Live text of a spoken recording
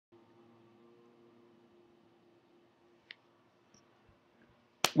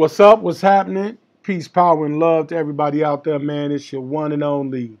What's up? What's happening? Peace, power, and love to everybody out there, man. It's your one and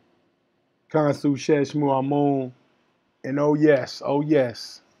only KHONSU Sheshmu Amun. And oh yes,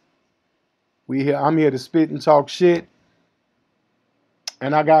 we here. I'm here to spit and talk shit.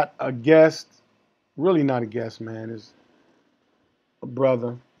 And I got a guest, really not a guest, man. It's a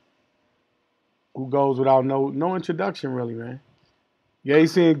brother who goes without no introduction, really, man.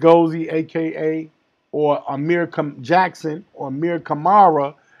 Yasin NGOZI, aka or AMIR Jackson or AMIR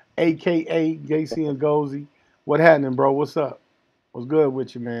Kamara, aka Yasin NGOZI. What happening, bro? What's up? What's good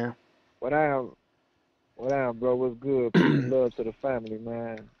with you, man? What I what I am, bro? What's good? Peace and love to the family,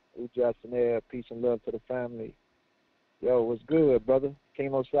 man. Jackson there. Peace and love to the family. Yo, what's good, brother?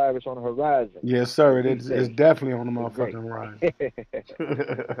 KHONSU on the horizon. Yes, sir. It's It's definitely on the great. motherfucking rise.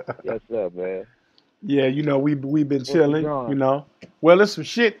 Yes, sir, man. Yeah, we've been What's the chilling, drawing? Well, there's some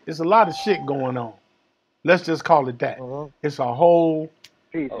shit. It's a lot of shit going on. Let's just call it that. It's a whole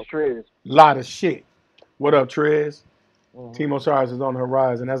Peace, Trez. lot of shit. What up, Trez? Mm-hmm. Timo Stars is on the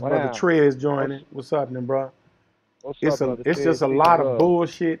horizon. That's brother Trez joining. What's happening, bro? What's up, brother? It's just a lot of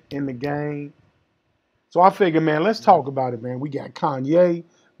bullshit in the game. So I figure, man, let's talk about it, man. We got Kanye.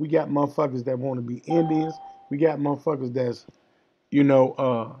 We got motherfuckers that want to be Indians. We got motherfuckers that's,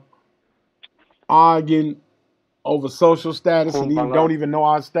 arguing over social status and don't even know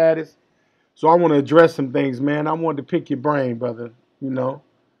our status. So I want to address some things, man. I wanted to pick your brain, brother,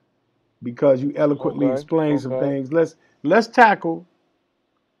 because you eloquently explained some things. Let's tackle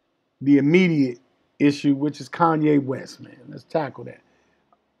the immediate issue, which is Kanye West, man. Let's tackle that.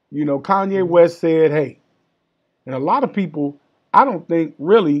 Kanye West said, hey, and a lot of people, I don't think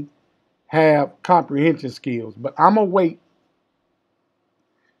really have comprehension skills, but I'm going to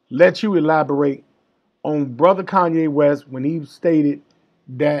let you elaborate on brother Kanye West when he stated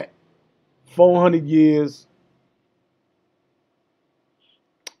that 400 years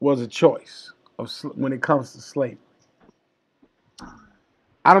was a choice when it comes to slavery.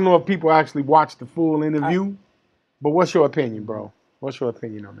 I don't know if people actually watched the full interview, but what's your opinion, bro? What's your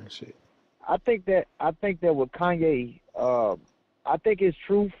opinion on that shit? I think that with Kanye, I think it's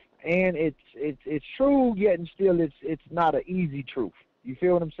truth, and it's true, yet and still it's not an easy truth. You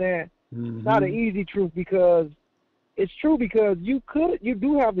feel what I'm saying? Mm-hmm. It's not an easy truth because it's true because you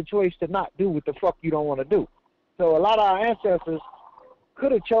do have the choice to not do what the fuck you don't want to do. So a lot of our ancestors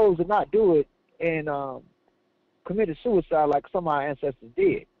could have chose to not do it and committed suicide like some of our ancestors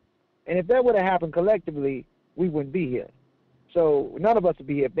did. And if that would have happened collectively, we wouldn't be here. So none of us would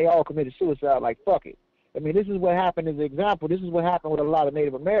be here if they all committed suicide like fuck it. I mean, this is what happened as an example. This is what happened with a lot of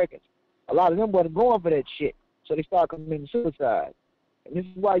Native Americans. A lot of them wasn't going for that shit, so they started committing suicide. And this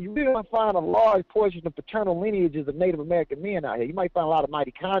is why you really don't find a large portion of paternal lineages of Native American men out here. You might find a lot of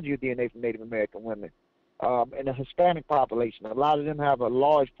mitochondrial DNA from Native American women. In the Hispanic population, a lot of them have a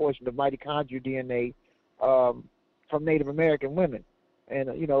large portion of mitochondrial DNA from Native American women. And,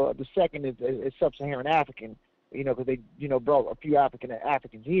 the second is Sub-Saharan African, because they, brought a few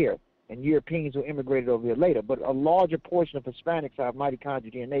Africans here, and Europeans who immigrated over here later. But a larger portion of Hispanics have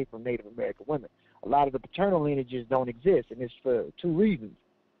mitochondrial DNA from Native American women. A lot of the paternal lineages don't exist, and it's for two reasons.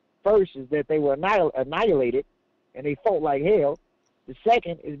 First is that they were annihilated, and they fought like hell. The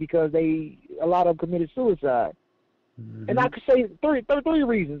second is because a lot of them committed suicide. Mm-hmm. And I could say three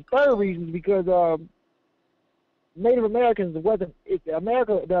reasons. Third reason is because Native Americans the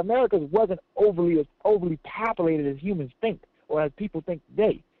Americas wasn't overly populated as humans think, or as people think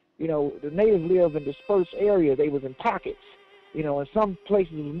today. The natives live in dispersed areas. They was in pockets. In some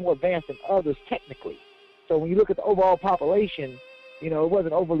places it was more advanced than others technically. So when you look at the overall population, it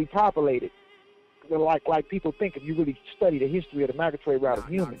wasn't overly populated. Like people think if you really study the history of the migratory route of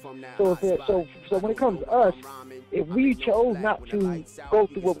humans. So when it comes to us, if we chose not to go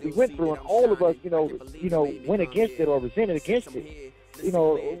through what we went through, and all of us, went against it or resented against it,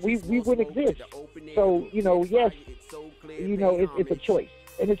 we wouldn't exist. So yes, it's a choice.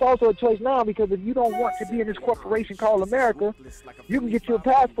 And it's also a choice now because if you don't want to be in this corporation called America, you can get your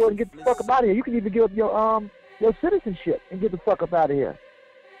passport and get the fuck up out of here. You can even give up your citizenship and get the fuck up out of here.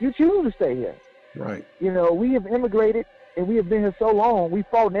 You choose to stay here. Right. We have immigrated and we have been here so long. We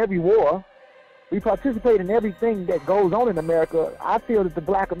fought in every war. We participate in everything that goes on in America. I feel that the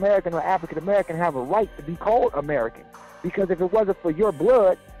Black American or African American have a right to be called American, because if it wasn't for your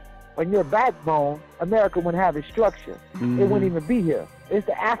blood and your backbone, America wouldn't have its structure. Mm-hmm. It wouldn't even be here. It's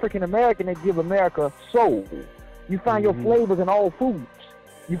the African American that give America soul. You find your flavors in all foods.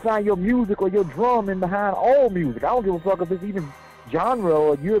 You find your music or your drum in behind all music. I don't give a fuck if it's even genre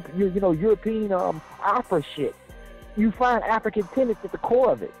or European opera shit. You find African tenets at the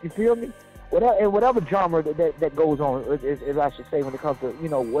core of it. You feel me? whatever genre that goes on, as I should say, when it comes to, you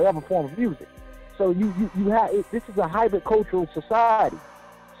know, whatever form of music. So you have, this is a hybrid cultural society.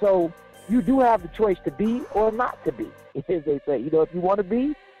 So you do have the choice to be or not to be, as they say. You know, if you want to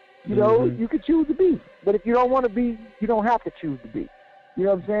be, you know, you can choose to be. But if you don't want to be, you don't have to choose to be. You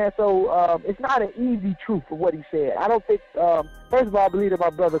know what I'm saying? So it's not an easy truth for what he said. I don't think, first of all, I believe that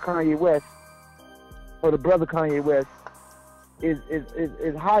my brother Kanye West, or the brother Kanye West,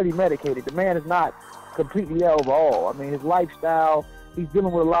 is highly medicated. The man is not completely ill overall. I mean, his lifestyle, he's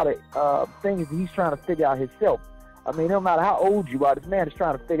dealing with a lot of things that he's trying to figure out himself. I mean, no matter how old you are, this man is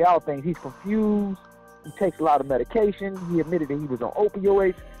trying to figure out things. He's confused. He takes a lot of medication. He admitted that he was on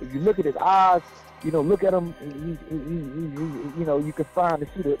opioids. If you look at his eyes, you know, look at him, he you know, you can find to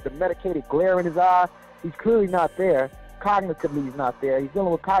see the medicated glare in his eye. He's clearly not there. Cognitively, he's not there. He's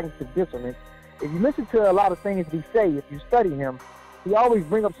dealing with cognitive dissonance. If you listen to a lot of things that he say, if you study him, he always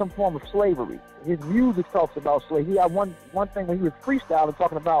brings up some form of slavery. His music talks about slavery. He had one thing when he was freestyling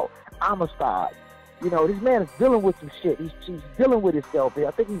talking about Amistad. You know, this man is dealing with some shit. He's dealing with himself.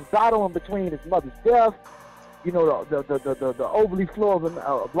 I think he's battling between his mother's death, you know, the overly flow of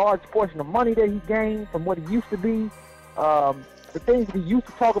a large portion of money that he gained from what he used to be, the things that he used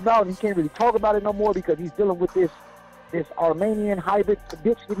to talk about, and he can't really talk about it no more because he's dealing with this Armenian hybrid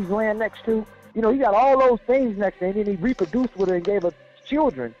bitch that he's laying next to. You know, he got all those things next to him, and he reproduced with her and gave her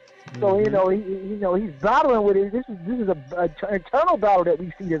children. So you know, he's battling with it. This is an internal battle that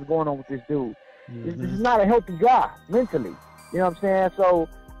we see that's going on with this dude. This is not a healthy guy mentally. You know what I'm saying? So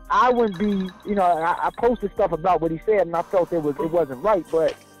I wouldn't be, you know, I posted stuff about what he said, and I felt it wasn't right.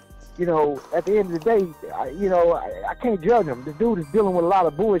 But you know, at the end of the day, I can't judge him. The dude is dealing with a lot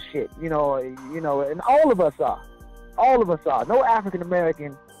of bullshit. You know, and all of us are. All of us are. No African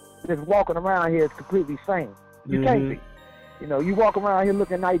American that's walking around here is completely sane. You can't be. You know, you walk around here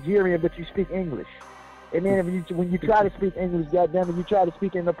looking Nigerian, but you speak English. And then when you try to speak English, goddammit, you try to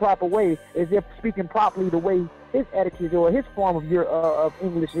speak in the proper way, as if speaking properly the way his etiquette or his form of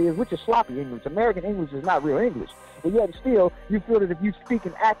English is, which is sloppy English. American English is not real English. But yet still, you feel that if you speak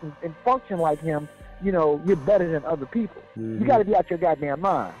and act and function like him, you know, you're better than other people. You got to be out your goddamn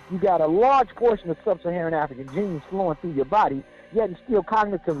mind. You got a large portion of sub-Saharan African genes flowing through your body, yet and still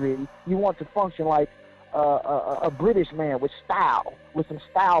cognitively, you want to function like a British man with style, with some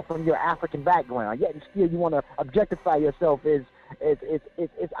style from your African background. Yet and still, you want to objectify yourself as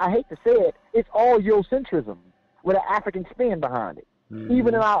I hate to say it, it's all Eurocentrism with an African spin behind it.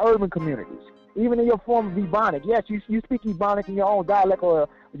 Even in our urban communities, even in your form of Ebonic. Yes, you speak Ebonic in your own dialect or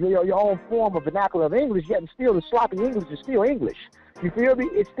your own form of vernacular of English. Yet and still, the sloppy English is still English. You feel me?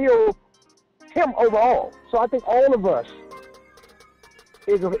 It's still him overall. So I think all of us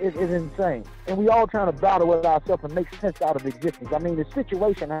is insane, and we all trying to battle with ourselves and make sense out of existence. I mean, the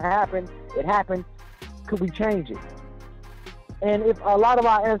situation happened, it happened. Could we change it? And if a lot of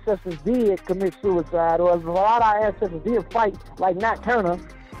our ancestors did commit suicide, or if a lot of our ancestors did fight like Nat Turner,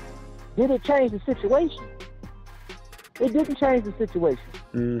 did it change the situation? It didn't change the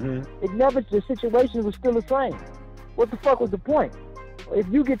situation. It never. The situation was still the same. What the fuck was the point? If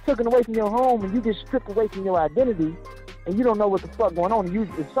you get taken away from your home and you get stripped away from your identity, and you don't know what the fuck going on.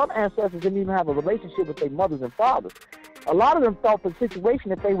 If some ancestors didn't even have a relationship with their mothers and fathers. A lot of them thought the situation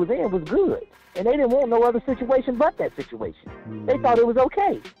that they was in was good, and they didn't want no other situation but that situation. They thought it was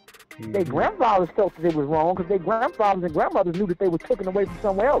okay. Their grandfathers felt that it was wrong because their grandfathers and grandmothers knew that they were taken away from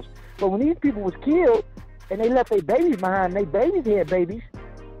somewhere else. But when these people was killed and they left their babies behind, they babies had babies,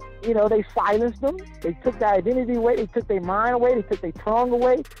 you know, they silenced them. They took their identity away. They took their mind away. They took their tongue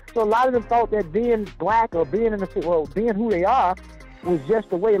away. So a lot of them thought that being black or being being who they are was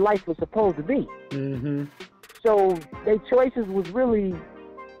just the way life was supposed to be. So their choices was really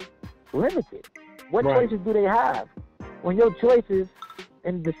limited. What choices do they have when your choices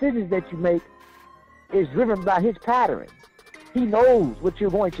and decisions that you make is driven by his pattern? He knows what you're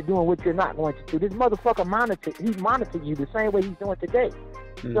going to do and what you're not going to do. This motherfucker monitors you the same way he's doing today.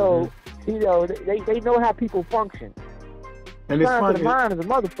 So, you know, they know how people function. And it's funny. The mind is a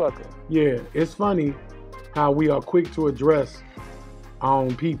motherfucker. Yeah, it's funny how we are quick to address our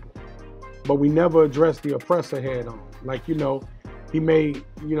own people, but we never address the oppressor head on. Like, you know,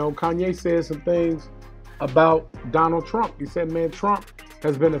 Kanye said some things about Donald Trump. He said, man, Trump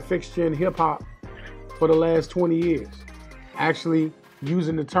has been a fixture in hip hop for the last 20 years. Actually,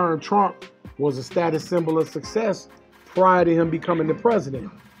 using the term Trump was a status symbol of success prior to him becoming the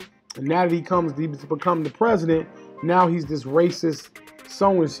president. And now that he's become the president, now he's this racist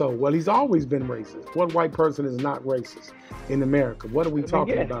so-and-so. Well, he's always been racist. What white person is not racist in America? What are we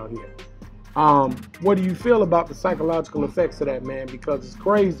talking about here? What do you feel about the psychological effects of that, man? Because it's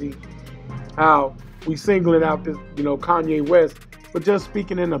crazy how we singling out this, you know, Kanye West, but just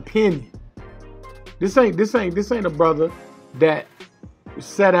speaking an opinion. This ain't a brother that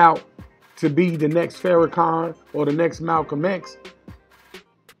set out to be the next Farrakhan or the next Malcolm X.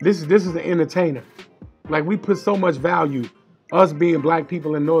 This is an entertainer. Like, we put so much value, us being black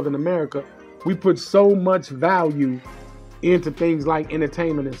people in Northern America, we put so much value into things like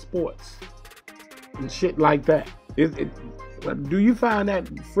entertainment and sports and shit like that. Do you find that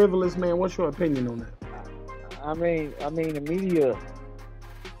frivolous, man? What's your opinion on that? I mean, the media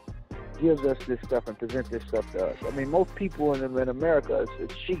gives us this stuff and presents this stuff to us. I mean, most people in America,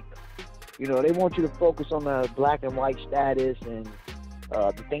 it's cheap. You know, they want you to focus on the black and white status and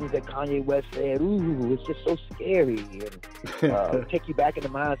the things that Kanye West said. Ooh, it's just so scary, and take you back in the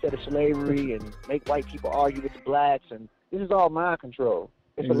mindset of slavery and make white people argue with the blacks. And this is all mind control.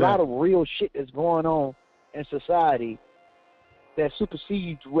 It's a lot of real shit that's going on in society that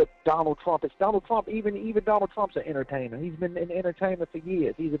supersedes what Donald Trump is. Donald Trump, even Donald Trump's an entertainer. He's been an entertainer for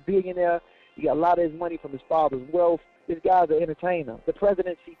years. He's a billionaire. He got a lot of his money from his father's wealth. This guy's an entertainer. The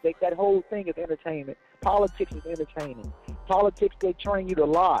presidency, that whole thing is entertainment. Politics is entertaining. Politics, they train you to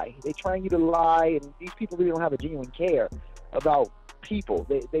lie. They train you to lie, and these people really don't have a genuine care about people.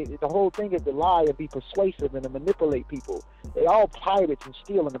 The whole thing is to lie and be persuasive and to manipulate people. They all pirates and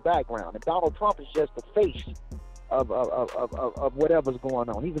steal in the background, and Donald Trump is just the face of whatever's going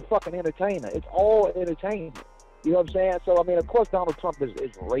on. He's a fucking entertainer. It's all entertainment. You know what I'm saying? So, I mean, of course Donald Trump is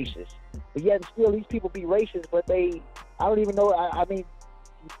racist. But yet still these people be racist, but I don't even know, I mean,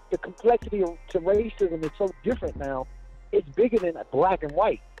 the complexity to racism is so different now. It's bigger than black and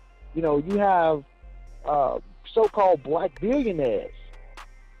white. You know, you have so-called black billionaires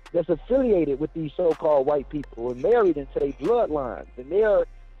that's affiliated with these so-called white people and married into their bloodlines. And they're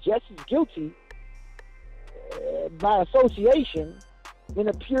just as guilty by association than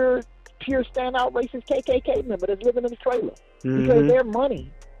a pure standout racist KKK member that's living in a trailer. Because their money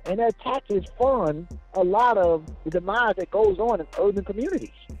and their taxes fund a lot of the demise that goes on in urban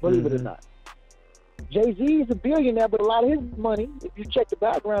communities, believe it or not. Jay-Z is a billionaire, but a lot of his money, if you check the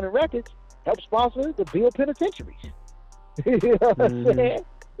background and records, helps sponsor the build penitentiaries. You know what I'm saying?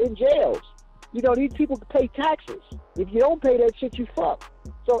 In jails. You know, these people pay taxes. If you don't pay that shit, you fuck.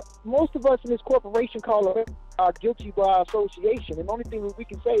 So most of us in this corporation are guilty by association. And the only thing we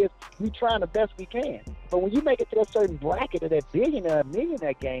can say is we trying the best we can. But when you make it to a certain bracket of that billionaire,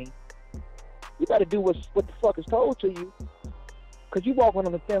 millionaire game, you got to do what the fuck is told to you, because you walking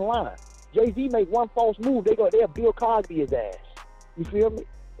on a thin line. Jay-Z make one false move, they'll Bill Cosby his ass. You feel me?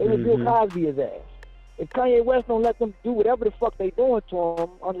 They will Bill Cosby his ass. If Kanye West don't let them do whatever the fuck they doing to him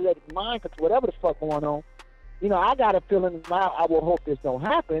under that mind control, whatever the fuck going on, you know, I got a feeling now. I will hope this don't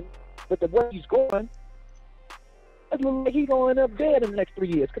happen, but the way he's going, it looks like he's going to end up dead in the next 3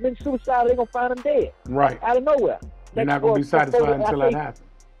 years. Committing suicide, they're gonna find him dead. Right. Out of nowhere. You're not gonna be satisfied until that happens.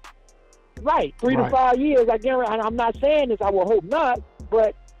 Right. 3 to 5 years. I guarantee. I'm not saying this. I will hope not.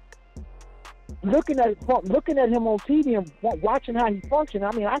 But looking at him on TV and watching how he functions,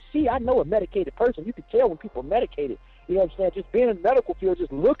 I mean, I know a medicated person. You can tell when people are medicated. You know what I'm saying? Just being in the medical field,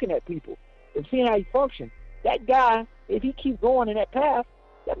 just looking at people and seeing how he functions. That guy, if he keeps going in that path,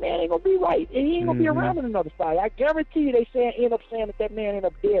 that man ain't gonna be right, and he ain't gonna be around in another 5 years. I guarantee you, they end up saying that man end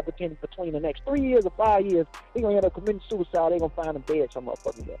up dead between the next 3 years or 5 years. He gonna end up committing suicide. They gonna find him dead, some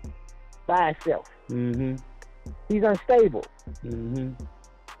motherfucker there, by himself. He's unstable.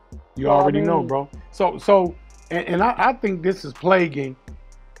 You already know, bro. So, and I think this is plaguing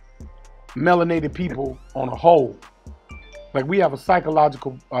melanated people on a whole. Like, we have a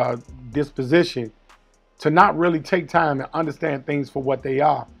psychological disposition to not really take time and understand things for what they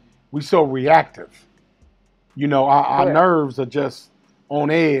are. We so reactive. You know, our nerves are just on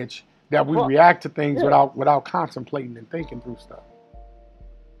edge that we react to things without contemplating and thinking through stuff.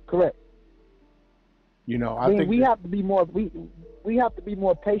 Correct. You know, I think we have to be more we have to be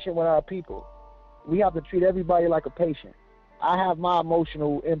more patient with our people. We have to treat everybody like a patient. I have my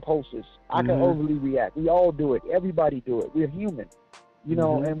emotional impulses. I can overly react. We all do it. Everybody do it. We're human. You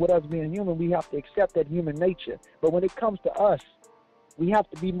know, and with us being human, we have to accept that human nature. But when it comes to us, we have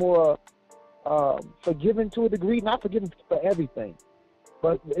to be more forgiving to a degree, not forgiving for everything.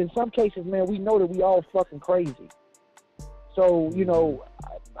 But in some cases, man, we know that we all fucking crazy. So,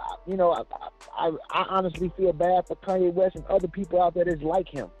 I honestly feel bad for Kanye West and other people out there that's like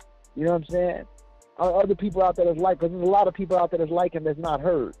him. You know what I'm saying? Other people out there that's like, because there's a lot of people out there that's like him that's not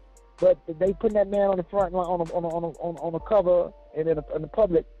heard. But they putting that man on the front line, on the cover and in the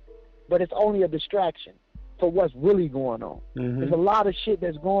public, but it's only a distraction for what's really going on. There's a lot of shit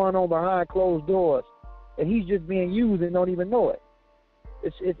that's going on behind closed doors, and he's just being used and don't even know it.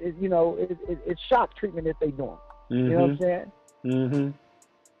 you know, it's shock treatment that they doing. You know what I'm saying?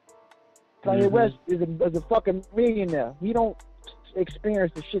 Kanye West is a fucking millionaire. He don't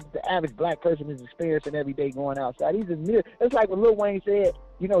experience the shit that the average black person is experiencing every day going outside. It's like when Lil Wayne said,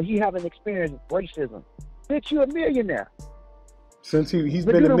 you know, he haven't experienced racism. Bitch, you a millionaire. Since he's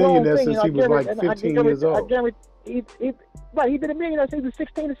been a millionaire since he was like 15 years old. Right, he's been a millionaire since he was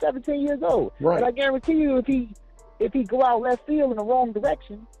 16 or 17 years old. Right. And I guarantee you, if he go out left field in the wrong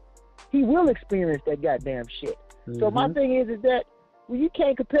direction, he will experience that goddamn shit. So my thing is that you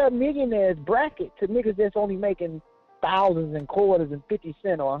can't compare millionaires bracket to niggas that's only making thousands and quarters and 50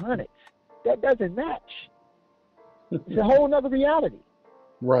 cents or hundreds. That doesn't match. It's a whole nother reality.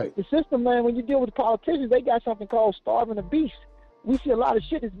 Right. The system, man, when you deal with politicians, they got something called starving the beast. We see a lot of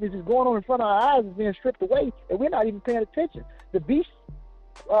shit that's going on in front of our eyes is being stripped away, and we're not even paying attention. The beast,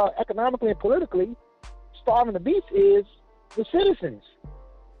 economically and politically, starving the beast is the citizens.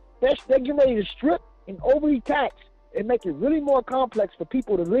 They're getting ready to strip and overly tax and make it really more complex for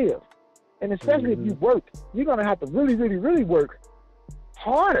people to live. And especially if you work, you're going to have to really, really, really work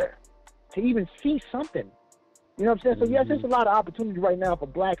harder to even see something. You know what I'm saying? So, yes, there's a lot of opportunity right now for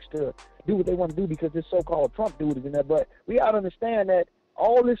blacks to do what they want to do because this so-called Trump dude is in there. But we got to understand that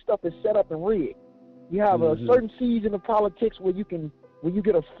all this stuff is set up and rigged. You have a certain season of politics where you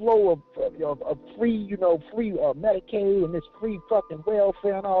get a flow of free, free Medicaid and this free fucking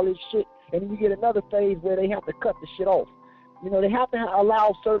welfare and all this shit. And then you get another phase where they have to cut the shit off. You know, they have to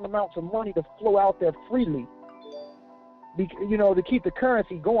allow certain amounts of money to flow out there freely, to keep the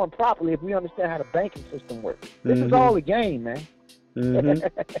currency going properly if we understand how the banking system works. This is all a game, man.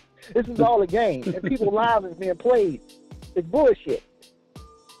 This is all a game. And people's lives is being played. It's bullshit.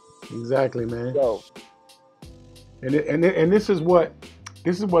 Exactly, man. So, and this is what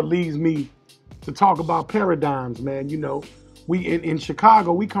leads me to talk about paradigms, man. You know, we in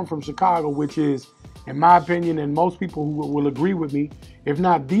Chicago, we come from Chicago, which is, in my opinion, and most people who will agree with me, if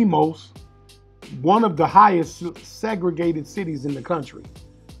not the most, one of the highest segregated cities in the country.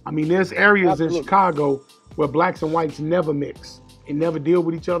 I mean, there's areas in Chicago where blacks and whites never mix and never deal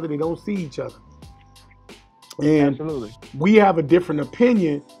with each other. They don't see each other. And we have a different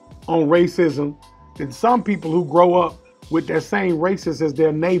opinion on racism than some people who grow up with that same racist as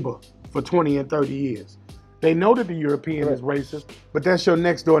their neighbor for 20 and 30 years. They know that the European is racist, but that's your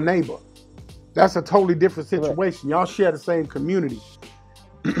next door neighbor. That's a totally different situation. Y'all share the same community.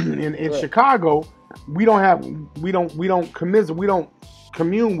 In Chicago, we don't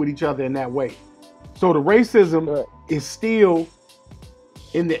commune with each other in that way. So the racism is still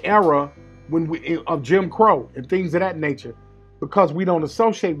in the era of Jim Crow and things of that nature, because we don't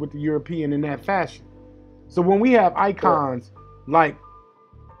associate with the European in that fashion. So when we have icons like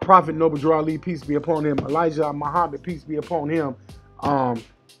Prophet Noble Drew Ali, peace be upon him, Elijah Muhammad, peace be upon him,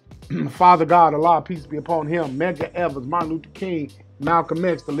 Father God, Allah, peace be upon him, Medgar Evers, Martin Luther King, Malcolm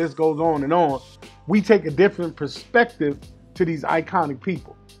X, the list goes on and on. We take a different perspective to these iconic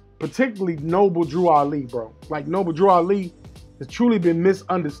people, particularly Noble Drew Ali, bro. Like, Noble Drew Ali has truly been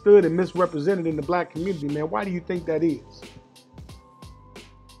misunderstood and misrepresented in the black community, man. Why do you think that is?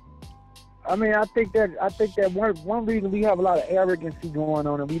 I mean, I think that one reason we have a lot of arrogancy going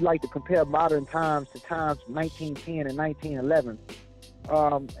on, and we like to compare modern times to times 1910 and 1911.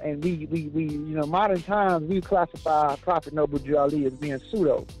 And we modern times, we classify Prophet Noble Drew Ali as being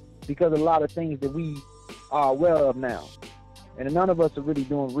pseudo because of a lot of things that we are aware of now. And none of us are really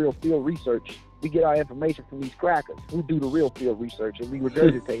doing real field research. We get our information from these crackers who do the real field research, and we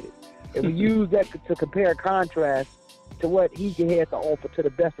regurgitate it. And we use that to compare and contrast to what he had to offer to the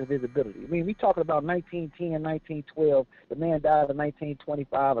best of his ability. I mean, we talking about 1910, 1912. The man died in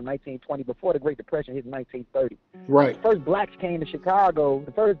 1925 or 1920 before the Great Depression hit in 1930. Right. The first blacks came to Chicago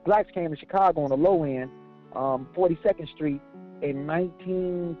on the low end, 42nd Street in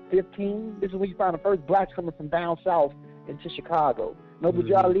 1915. This is when you find the first blacks coming from down south into Chicago. Noble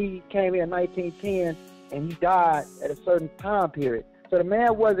Drew Ali came in 1910, and he died at a certain time period. So the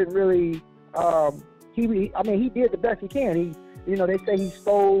man wasn't really... he did the best he can. They say he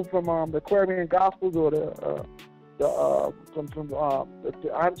stole from the Aquarian Gospels or the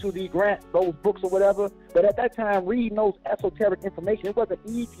I'm to the Grant, those books or whatever. But at that time, reading those esoteric information, it wasn't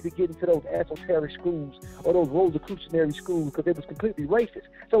easy to get into those esoteric schools or those Rosicrucianary schools because it was completely racist.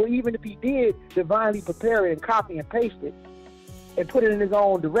 So even if he did divinely prepare it and copy and paste it and put it in his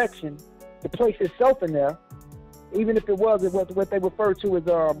own direction to place himself in there, even if it wasn't what they refer to as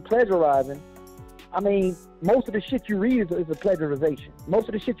plagiarizing, I mean, most of the shit you read is a plagiarization. Most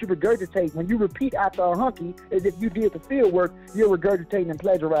of the shit you regurgitate, when you repeat after a hunky, as if you did the field work, you're regurgitating and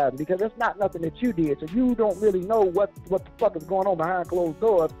plagiarizing, because that's not nothing that you did. So you don't really know what the fuck is going on behind closed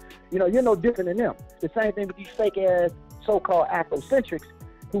doors. You know, you're no different than them. The same thing with these fake ass so-called Afrocentrics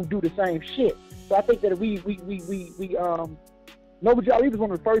who do the same shit. So I think that Noble Drew Ali was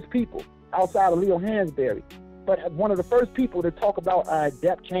one of the first people outside of Leo Hansberry, but one of the first people to talk about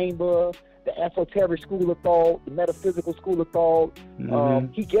depth chamber, the esoteric school of thought, the metaphysical school of thought.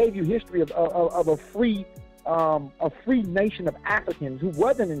 He gave you history of a free nation of Africans who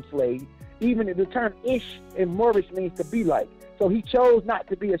wasn't enslaved. Even the term Ish in Moorish means to be like. So he chose not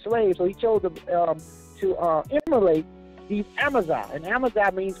to be a slave. So he chose to immolate these Amazon, and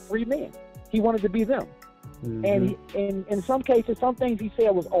Amazon means free men. He wanted to be them. And in some cases, some things he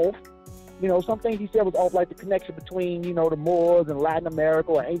said was off. You know, some things he said was off, like the connection between, you know, the Moors and Latin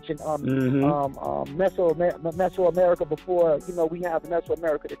America or ancient Mesoamerica before, you know, we have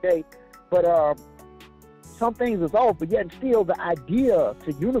Mesoamerica today. But some things was off, but yet still the idea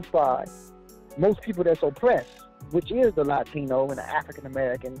to unify most people that's oppressed, which is the Latino and the African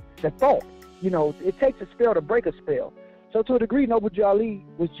American, the thought, you know, it takes a spell to break a spell. So to a degree, Noble Drew Ali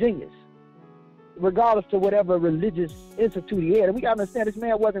was genius, regardless to whatever religious institute he had. And we got to understand, this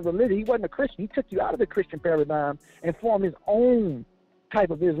man wasn't religious. He wasn't a Christian. He took you out of the Christian paradigm and formed his own type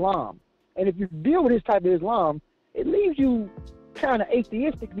of Islam. And if you deal with his type of Islam, it leaves you kind of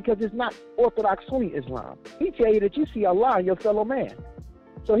atheistic, because it's not Orthodox Sunni Islam. He tell you that you see Allah in your fellow man.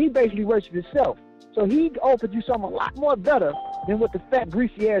 So he basically worships himself. So he offered you something a lot more better than what the fat,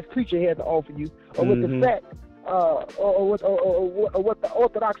 greasy-ass preacher had to offer you, or what the fat, or what the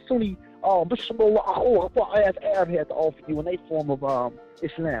Orthodox Sunni Arab had to offer you in a form of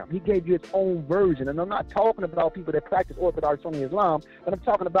Islam. He gave you its own version. And I'm not talking about people that practice Orthodox Sunni Islam, but I'm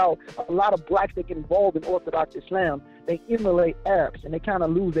talking about a lot of blacks that get involved in Orthodox Islam. They emulate Arabs, and they kind of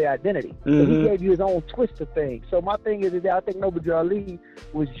lose their identity. So he gave you his own twist of things. So my thing is that I think Noble Drew Ali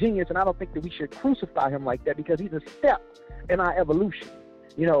was genius, and I don't think that we should crucify him like that, because he's a step in our evolution.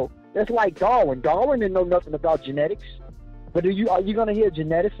 You know, that's like Darwin. Darwin didn't know nothing about genetics. But are you going to hear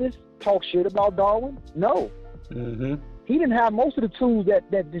geneticists talk shit about Darwin? No. He didn't have most of the tools that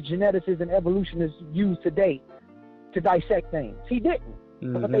the geneticists and evolutionists use today to dissect things. He didn't.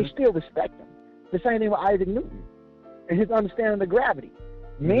 But they still respect him. The same thing with Isaac Newton and his understanding of gravity.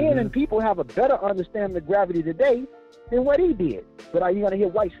 Men and people have a better understanding of gravity today than what he did. But are you going to hear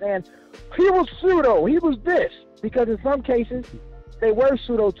whites saying, he was pseudo, he was this? Because in some cases, they were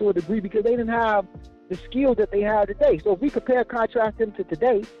pseudo to a degree, because they didn't have the skills that they have today. So if we contrast them to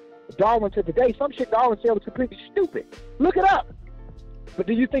today, Darwin to today, some shit Darwin said was completely stupid. Look it up. But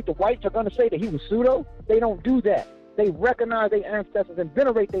do you think the whites are going to say that he was pseudo? They don't do that. They recognize their ancestors and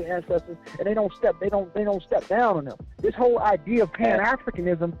venerate their ancestors, and they don't step down on them. This whole idea of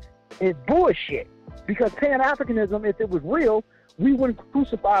Pan-Africanism is bullshit. Because Pan-Africanism, if it was real, we wouldn't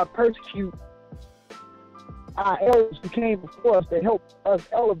crucify and persecute our elders who came before us to help us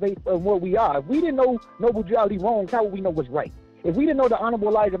elevate from where we are. If we didn't know Noble Drew Ali wrongs, how would we know what's right? If we didn't know the Honorable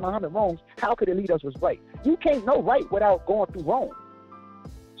Elijah Muhammad wrongs, how could it lead us what's right? You can't know right without going through wrong.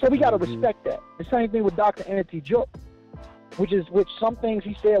 So we got to respect that. The same thing with Dr. Anthony Jook, which some things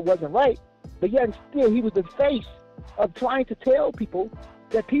he said wasn't right, but yet still he was the face of trying to tell people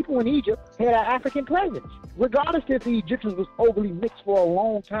that people in Egypt had an African presence, regardless if the Egyptians was overly mixed for a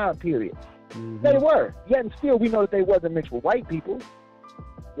long time period. They were. Yet and still we know that they wasn't mixed with white people.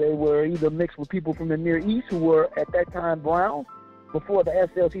 They were either mixed with people from the Near East who were at that time brown, before the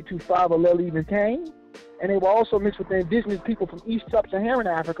SLC-25 allele even came. And they were also mixed with the indigenous people from East Sub-Saharan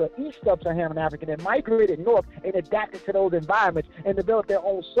Africa, that migrated north and adapted to those environments and developed their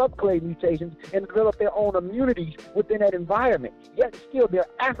own subclade mutations and developed their own immunities within that environment. Yet still they're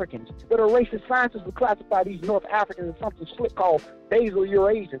Africans. But the racist scientists would classify these North Africans as something slick called basal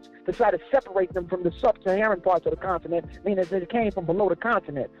Eurasians to try to separate them from the Sub-Saharan parts of the continent, meaning that they came from below the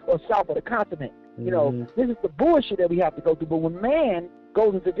continent or south of the continent. You know, this is the bullshit that we have to go through. But when man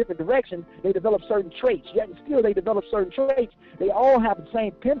goes into different directions, they develop certain traits. Yet and still they develop certain traits. They all have the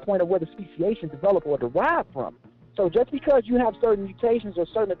same pinpoint of where the speciation developed or derived from. So just because you have certain mutations or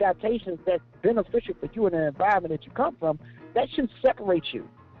certain adaptations that's beneficial for you in the environment that you come from, that shouldn't separate you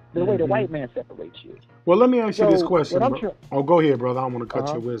the way the white man separates you. Well, let me ask you this question. Go ahead, brother. I don't want to cut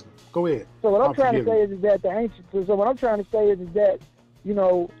your wisdom. Go ahead. So what I'm trying to say is that you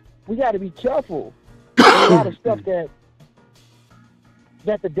know, we got to be careful. There's a lot of stuff that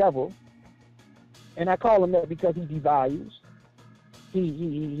the devil, and I call him that because he devalues.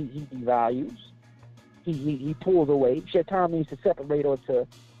 He devalues. He pulls away. Shaitan means to separate or to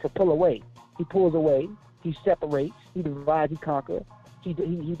pull away. He pulls away. He separates. He divides. He conquers. He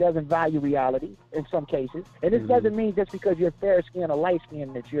doesn't value reality in some cases. And this doesn't mean just because you're fair skin or light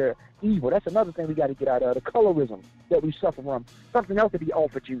skin that you're evil. That's another thing we got to get out of, the colorism that we suffer from. Something else that he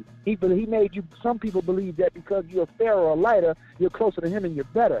offered you. He made you, some people believe that because you're fairer or lighter, you're closer to him and you're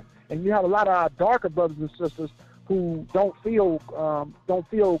better. And you have a lot of our darker brothers and sisters who don't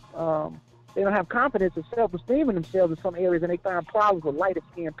have confidence or self-esteem in themselves in some areas, and they find problems with lighter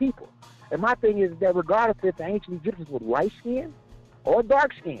skinned people. And my thing is that regardless if the ancient Egyptians were light skinned or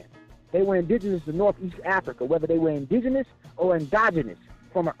dark skinned, they were indigenous to Northeast Africa, whether they were indigenous or endogenous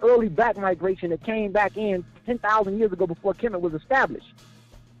from an early black migration that came back in 10,000 years ago before Kemet was established.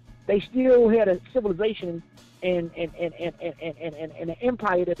 They still had a civilization and an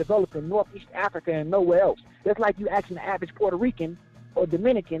empire that developed in Northeast Africa and nowhere else. That's like you asking the average Puerto Rican or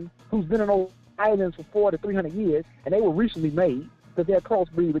Dominican who's been on those islands for 400 to 300 years, and they were recently made because they're a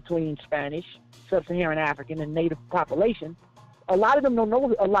crossbreed between Spanish, Sub-Saharan African, and native population. A lot of them don't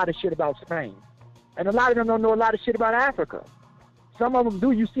know a lot of shit about Spain, and a lot of them don't know a lot of shit about Africa. Some of them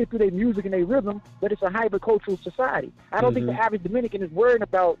do. You see it through their music and their rhythm, but it's a hyper-cultural society. I don't think the average Dominican is worried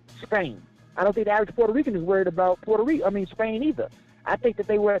about Spain. I don't think the average Puerto Rican is worried about Spain either. I think that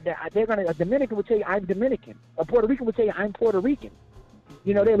a Dominican would tell you, I'm Dominican. A Puerto Rican would tell you, I'm Puerto Rican.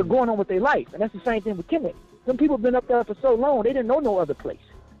 You know, they're going on with their life. And that's the same thing with Kemet. Some people have been up there for so long, they didn't know no other place.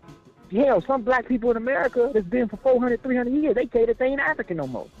 Hell, some black people in America that's been for 400, 300 years, they tell you that they ain't African no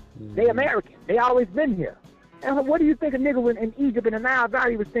more. They American. They always been here. And what do you think a nigga in Egypt and the Nile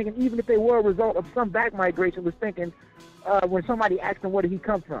Valley was thinking, even if they were a result of some back migration, was thinking when somebody asked him where did he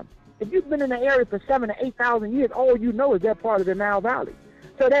come from? If you've been in the area for 7,000 to 8,000 years, all you know is that part of the Nile Valley.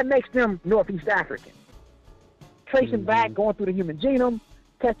 So that makes them Northeast African. Tracing back, going through the human genome,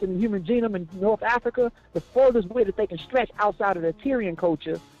 testing the human genome in North Africa, the furthest way that they can stretch outside of the Tyrian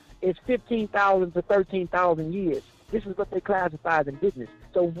culture is 15,000 to 13,000 years. This is what they classify as indigenous.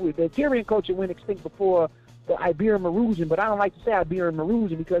 So the Tyrian culture went extinct before the Iberian Marusian, but I don't like to say Iberian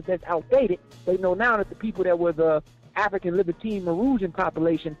Marusian because that's outdated. They know now that the people that were the African Libertine Marusian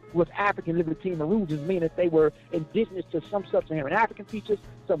population was African Libertine Marusians, meaning that they were indigenous to some Sub-Saharan African features,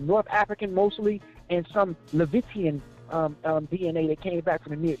 some North African mostly, and some Levitian DNA that came back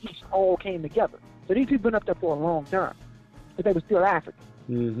from the Near East, all came together. So these people been up there for a long time, but they were still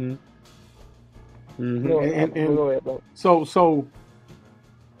African. So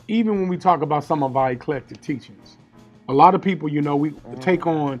even when we talk about some of our eclectic teachings, a lot of people, you know, we take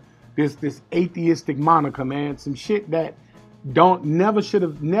on this atheistic moniker, man, some shit that never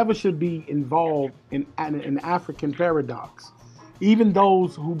should be involved in an African paradox. Even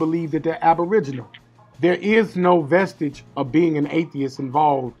those who believe that they're Aboriginal, there is no vestige of being an atheist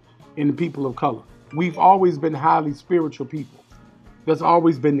involved in the people of color. We've always been highly spiritual people. That's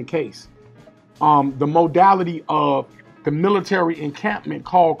always been the case. The modality of the military encampment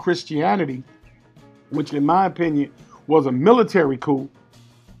called Christianity, which in my opinion was a military coup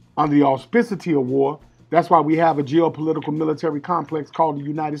under the auspicity of war. That's why we have a geopolitical military complex called the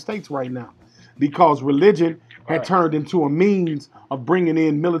United States right now, because religion had turned into a means of bringing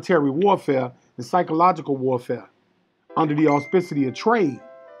in military warfare and psychological warfare under the auspicity of trade.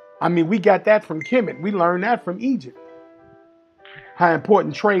 I mean, we got that from Kemet. We learned that from Egypt. How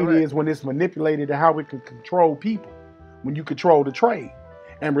important trade is when it's manipulated and how it can control people, when you control the trade.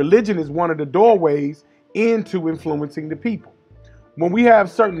 And religion is one of the doorways into influencing the people. When we have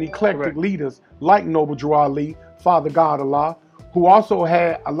certain eclectic leaders like Noble Drew Ali, Father God Allah, who also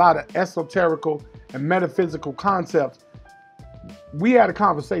had a lot of esoterical and metaphysical concepts. We had a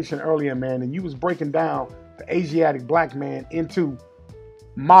conversation earlier, man, and you was breaking down the Asiatic black man into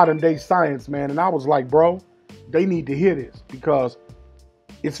modern day science, man. And I was like, bro, they need to hear this because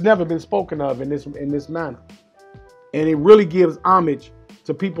it's never been spoken of in this manner. And it really gives homage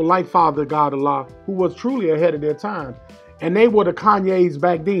to people like Father God Allah, who was truly ahead of their time. And they were the Kanye's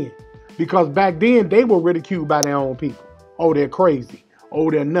back then, because back then they were ridiculed by their own people. Oh, they're crazy.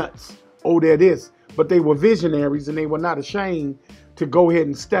 Oh, they're nuts. Oh, they're this. But they were visionaries, and they were not ashamed to go ahead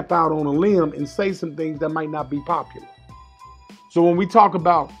and step out on a limb and say some things that might not be popular. So when we talk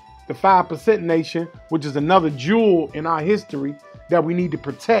about the 5% nation, which is another jewel in our history that we need to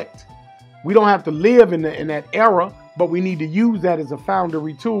protect, we don't have to live in that era, but we need to use that as a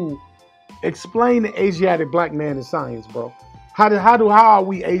foundry tool. Explain the Asiatic black man in science, bro. How are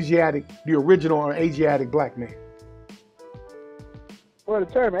we Asiatic, the original or Asiatic black man? Well, the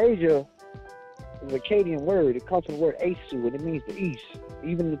term Asia is an Akkadian word. It comes from the word Asu, and it means the east.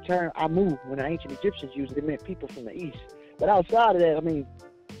 Even the term Amu, when the ancient Egyptians used it, it meant people from the east. But outside of that, I mean,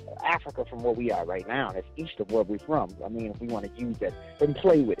 Africa from where we are right now. That's east of where we're from. I mean, if we want to use that and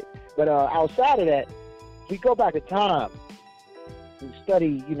play with it. But outside of that, if we go back in time and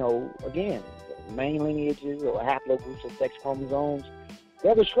study, you know, again, main lineages or haplogroups of sex chromosomes,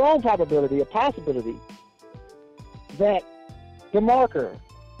 there's a strong probability, a possibility, that the marker,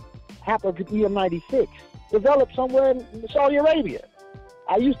 haplogroup EM96, developed somewhere in Saudi Arabia.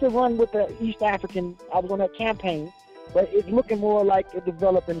 I used to run with the East African, I was on that campaign, but it's looking more like it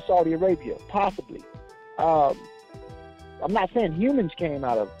developed in Saudi Arabia, possibly. I'm not saying humans came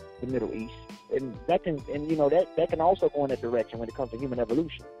out of the Middle East, and that can, and you know, that can also go in that direction when it comes to human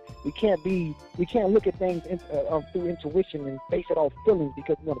evolution. We can't look at things through intuition and base it off feelings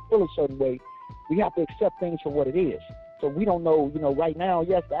because we want to feel a certain way. We have to accept things for what it is. So we don't know, you know, right now,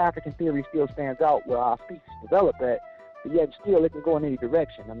 yes, the African theory still stands out where our species developed at, but yet still it can go in any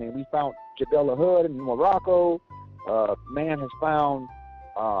direction. I mean, we found Jebel al-Hud in Morocco. Man has found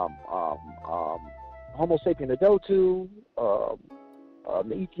Homo sapien adotu,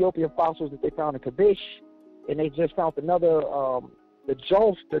 the Ethiopian fossils that they found in Kabish, and they just found another, the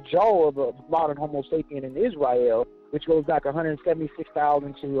jaw of a modern Homo sapien in Israel, which goes back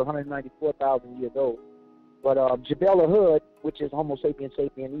 176,000 to 194,000 years old. But Jebel al-Hud, which is Homo sapien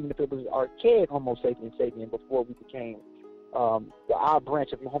sapien, even if it was archaic Homo sapien sapien before we became our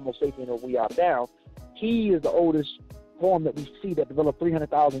branch of Homo sapien that we are now, he is the oldest form that we see that developed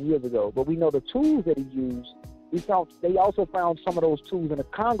 300,000 years ago. But we know the tools that he used. They also found some of those tools in the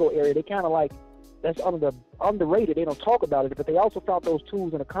Congo area. They kind of like, that's underrated. They don't talk about it, but they also found those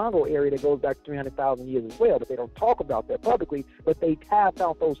tools in the Congo area that goes back 300,000 years as well. But they don't talk about that publicly. But they have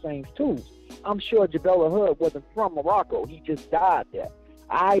found those same tools. I'm sure Jebel al-Hud wasn't from Morocco. He just died there.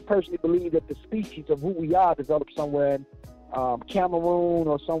 I personally believe that the species of who we are developed somewhere in Cameroon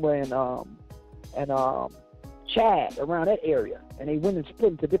or somewhere in Chad, around that area, and they went and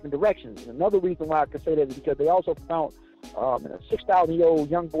split into different directions. And another reason why I can say that is because they also found a 6,000-year-old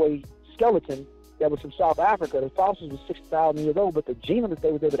young boy skeleton that was from South Africa. The fossils were 6,000 years old, but the genome that they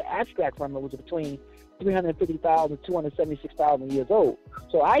were able to abstract from it was between 350,000 to 276,000 years old.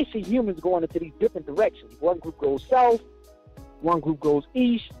 So I see humans going into these different directions. One group goes south, one group goes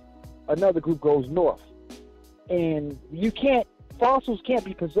east, another group goes north. And fossils can't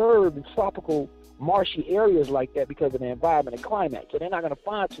be preserved in tropical marshy areas like that because of the environment and climate. So they're not going to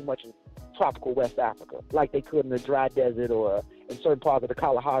find too much in tropical West Africa like they could in the dry desert or in certain parts of the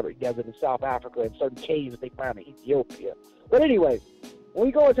Kalahari Desert in South Africa and certain caves that they found in Ethiopia. But anyway, when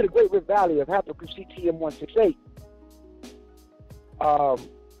we go into the Great Rift Valley of haplogroup CTM168,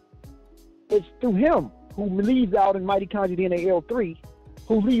 it's through him who leaves out in mitochondrial DNA L3,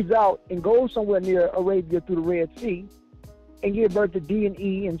 who leaves out and goes somewhere near Arabia through the Red Sea, and give birth to D and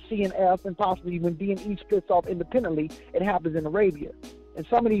E and C and F, and possibly when D and E splits off independently, it happens in Arabia. And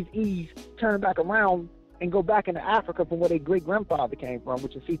some of these E's turn back around and go back into Africa from where their great-grandfather came from,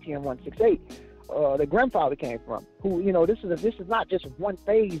 which is CTM168. Their grandfather came from. Who, you know, this is not just one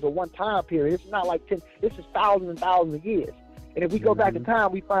phase or one time period. This is not like this is thousands and thousands of years. And if we go back in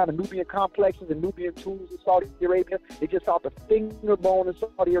time, we find the Nubian complexes and Nubian tools in Saudi Arabia. They just found the finger bone in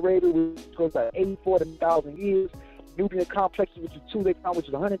Saudi Arabia, which goes back 84,000 years. Nubian complexes, which is two they found, which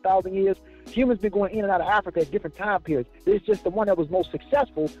is 100,000 years. Humans been going in and out of Africa at different time periods. It's just the one that was most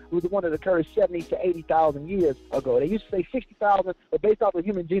successful was the one that occurred 70 to 80,000 years ago. They used to say 60,000, but based off the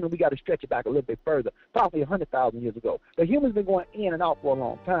human genome, we got to stretch it back a little bit further, probably 100,000 years ago. But humans been going in and out for a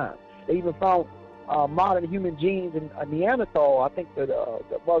long time. They even found modern human genes in a Neanderthal. I think that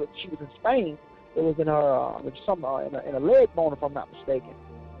the mother, she was in Spain. It was in her in a leg bone, if I'm not mistaken.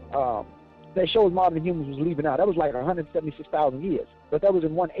 That shows modern humans was leaving out. That was like 176,000 years. But that was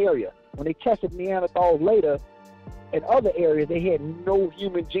in one area. When they tested Neanderthals later, in other areas, they had no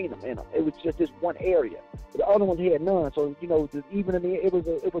human genome in them. It was just this one area. The other ones had none. So, you know, even in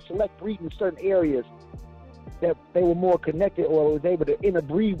it was select breeding in certain areas that they were more connected or was able to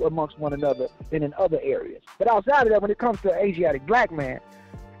interbreed amongst one another than in other areas. But outside of that, when it comes to Asiatic black man,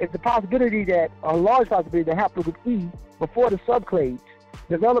 it's a possibility that, a large possibility that haplogroup E, before the subclades,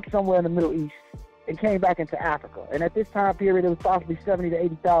 developed somewhere in the Middle East and came back into Africa. And at this time period, it was possibly 70 to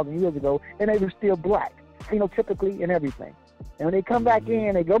 80,000 years ago, and they were still black, phenotypically and everything. And when they come back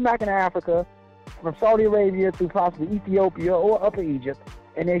in, they go back into Africa from Saudi Arabia through possibly Ethiopia or Upper Egypt,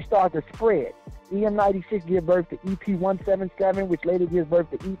 and they start to spread. EM96 gives birth to EP177, which later gives birth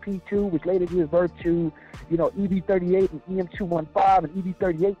to EP2, which later gives birth to, you know, EB38 and EM215, and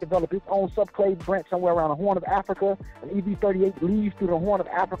EB38 developed its own subclade branch somewhere around the Horn of Africa, and EB38 leaves through the Horn of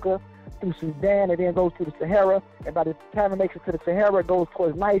Africa through Sudan, and then goes to the Sahara. And by the time it makes it to the Sahara, it goes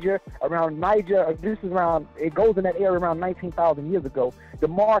towards Niger. Around Niger, it goes in that area around 19,000 years ago. The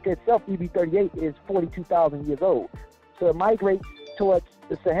mark itself, EB38, is 42,000 years old. So it migrates towards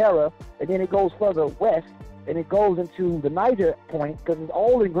the Sahara, and then it goes further west, and it goes into the Niger point, because it's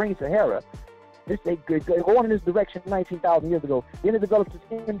all in Green Sahara. Going in this direction 19,000 years ago. Then it develops this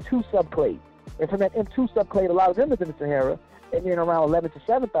M2 subclade. And from that M2 subclade, a lot of them is in the Sahara. And then around 11 to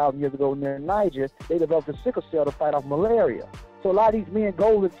 7,000 years ago, near Niger, they developed a sickle cell to fight off malaria. So a lot of these men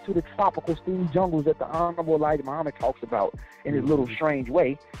go to the tropical steam jungles that the Honorable Elijah Muhammad talks about in his little strange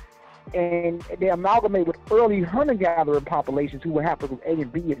way. And they amalgamate with early hunter-gathering populations who were happen with A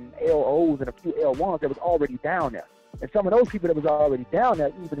and B and LOs and a few L1s that was already down there. And some of those people that was already down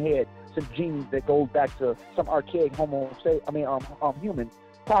there even had some genes that goes back to some archaic human,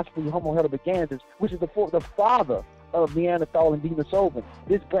 possibly Homo heidelbergensis, which is the father of Neanderthal and Denisovans.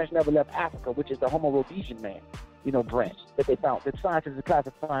 This branch never left Africa, which is the Homo Rhodesian man, branch that they found that scientists are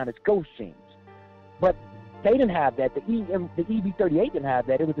classifying as ghost genes. But they didn't have that. The EB38 didn't have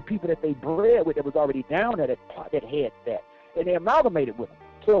that. It was the people that they bred with that was already down there that had that, and they amalgamated with them.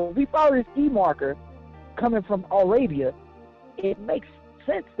 So if we follow this E marker coming from Arabia, it makes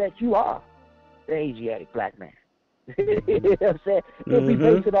sense that you are the Asiatic black man. You know what I'm saying? If we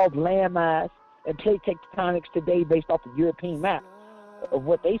base it off landmass and plate tectonics today based off the European map of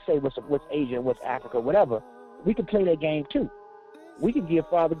what they say what's Asia and what's Africa, whatever, we can play that game too. We can give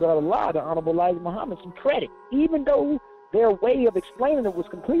Father God Allah, the Honorable Elijah Muhammad, some credit, even though their way of explaining it was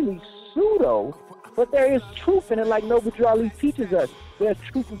completely pseudo, but there is truth in it, like Noble Drew Ali teaches us. There's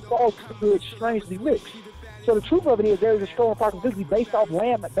truth and falsehood strangely mixed. So the truth of it is there is a strong possibility based off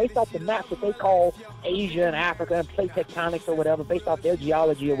the maps that they call Asia and Africa and plate tectonics or whatever, based off their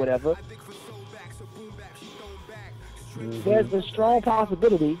geology or whatever. There's a strong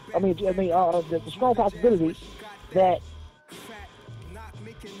possibility. The strong possibility that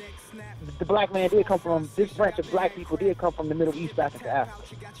the black man did come from, this branch of black people did come from the Middle East back into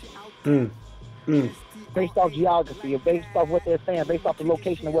Africa. Based off geography, or based off what they're saying, based off the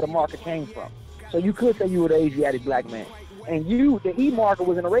location of where the marker came from. So you could say you were the Asiatic black man. And the E marker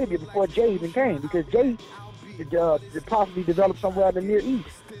was in Arabia before J even came, because J possibly developed somewhere in the Near East.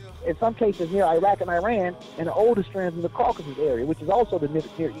 In some cases near Iraq and Iran, and the older strands in the Caucasus area, which is also the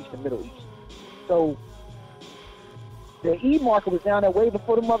Near East and Middle East. So the E marker was down there way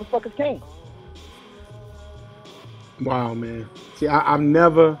before the motherfuckers came. Wow, man. See, I've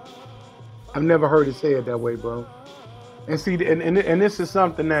never heard it said that way, bro. And see, and this is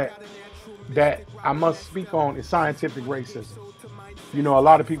something that I must speak on, is scientific racism. A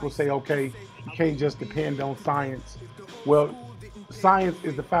lot of people say, okay, you can't just depend on science. Well, science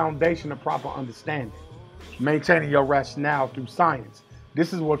is the foundation of proper understanding, maintaining your rationale through science.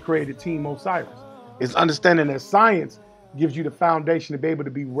 This is what created Team Osiris. It's understanding that science gives you the foundation to be able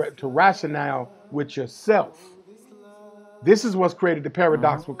to rationale with yourself. This is what's created the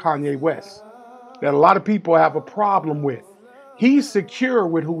paradox with Kanye West, that a lot of people have a problem with. He's secure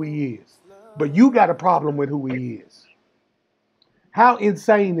with who he is, but you got a problem with who he is. How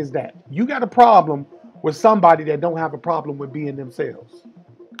insane is that? You got a problem with somebody that don't have a problem with being themselves.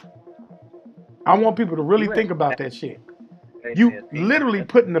 I want people to really think about that shit. You literally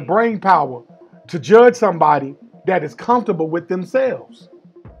putting the brain power to judge somebody that is comfortable with themselves.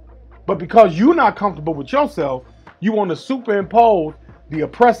 But because you're not comfortable with yourself, you want to superimpose the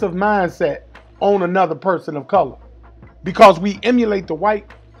oppressive mindset on another person of color. Because we emulate the white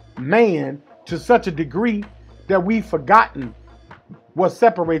man to such a degree that we've forgotten what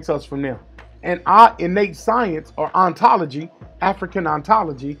separates us from them. And our innate science or ontology, African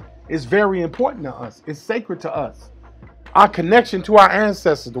ontology, is very important to us. It's sacred to us. Our connection to our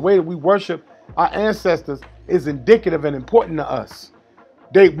ancestors, the way that we worship our ancestors, is indicative and important to us.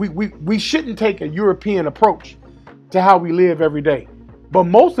 We shouldn't take a European approach to how we live every day. But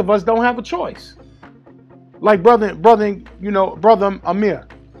most of us don't have a choice. Like brother AMIR,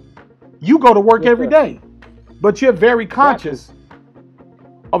 you go to work every day, but you're very conscious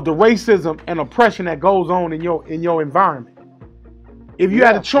of the racism and oppression that goes on in your environment. If you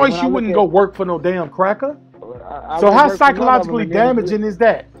had a choice, you wouldn't go work for no damn cracker. So how psychologically damaging is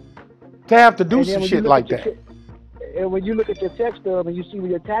that to have to do some shit like that? And when you look at your tax stub and you see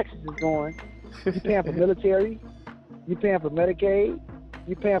where your taxes is going, you're paying for military, you're paying for Medicaid,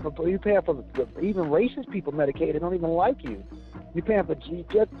 you're paying for even racist people Medicaid. They don't even like you. You're paying for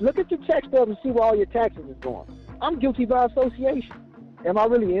just look at your tax stub and see where all your taxes is going. I'm guilty by association. Am I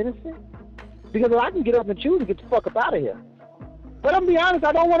really innocent? Because I can get up and choose to get the fuck up out of here. But I'm gonna be honest,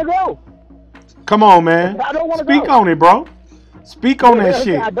 I don't want to go. Come on, man. I don't want to go. Speak on it, bro. Speak on that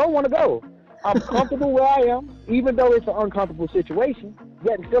shit. I don't want to go. I'm comfortable where I am, even though it's an uncomfortable situation,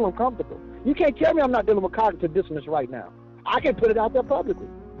 yet still I'm comfortable. You can't tell me I'm not dealing with cognitive dissonance right now. I can put it out there publicly.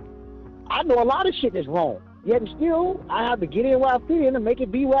 I know a lot of shit that's wrong, yet still I have to get in where I fit in and make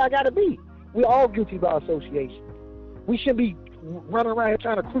it be where I got to be. We're all guilty by association. We shouldn't be running around here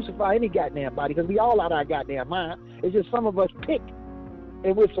trying to crucify any goddamn body because we all out of our goddamn mind. It's just some of us pick,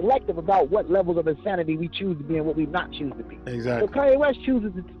 and we're selective about what levels of insanity we choose to be and what we not choose to be. Exactly. So Kanye West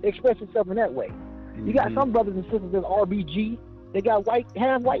chooses to express himself in that way. Mm-hmm. You got some brothers and sisters in RBG, they got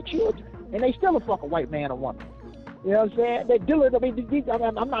half white children, and they still a fucking white man or woman. You know what I'm saying? They do it. I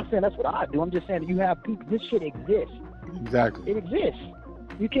mean, I'm not saying that's what I do. I'm just saying that you have people. This shit exists. Exactly. It exists.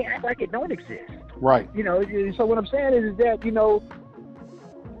 You can't act like it don't exist. Right. You know. So what I'm saying is that you know,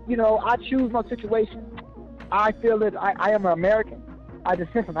 I choose my situation. I feel that I am an American. I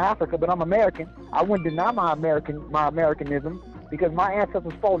descend from Africa, but I'm American. I wouldn't deny my Americanism because my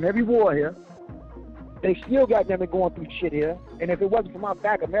ancestors fought in every war here. They still got them going through shit here. And if it wasn't for my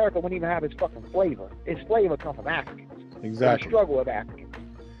back, America wouldn't even have its fucking flavor. Its flavor comes from Africans. Exactly. The struggle of Africans.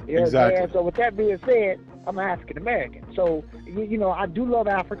 You know exactly. What I'm saying? So with that being said, I'm an African American. So you know, I do love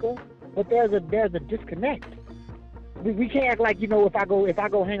Africa, but there's a disconnect. We can't act like, you know, if I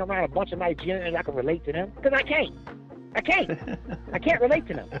go hang around a bunch of Nigerians, I can relate to them, because I can't. I can't relate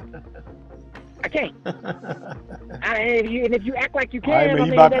to them. I can't. And if you act like you can, right, man,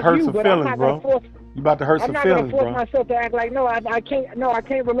 you about to hurt some feelings, bro. You about to hurt some feelings, bro. I'm not gonna force myself to act like I can't. No, I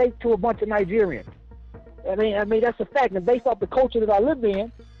can't relate to a bunch of Nigerians. I mean that's a fact. And based off the culture that I live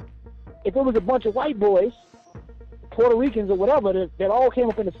in, if it was a bunch of white boys, Puerto Ricans or whatever, that all came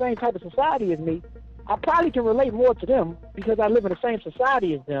up in the same type of society as me, I probably can relate more to them because I live in the same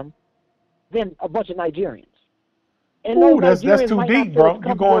society as them than a bunch of Nigerians. And ooh, that's too deep, bro.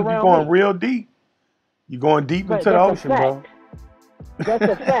 You're going real deep. You're going deep into the ocean, bro. That's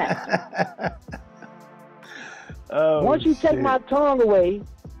a fact. Oh, once you take my tongue away,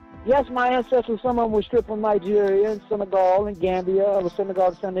 yes, my ancestors, some of them were stripped from Nigeria and Senegal and Gambia, or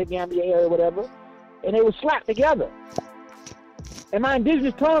Senegal, Gambia area, whatever, and they were slapped together. And my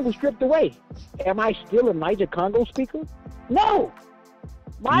indigenous tongue was stripped away. Am I still a Niger-Congo speaker? No.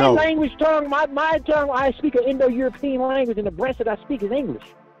 My language tongue, my tongue, I speak an Indo-European language, and the rest that I speak is English.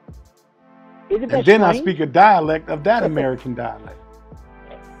 Isn't that and then strange? I speak a dialect of that American dialect.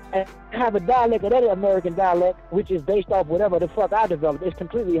 And I have a dialect of that American dialect, which is based off whatever the fuck I developed. It's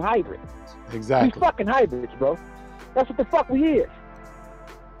completely hybrid. Exactly. We fucking hybrids, bro. That's what the fuck we is.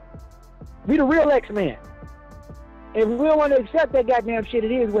 We the real X-Men. If we don't want to accept that goddamn shit,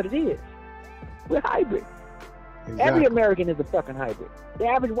 it is what it is. We're hybrid. Exactly. Every American is a fucking hybrid. The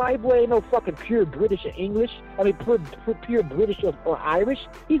average white boy ain't no fucking pure British or English. I mean, pure British or Irish.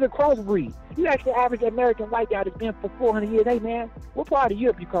 He's a crossbreed. You ask the average American white guy that's been for 400 years, hey man, what part of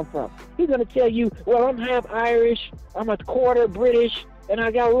Europe you come from? He's going to tell you, well, I'm half Irish, I'm a quarter British, and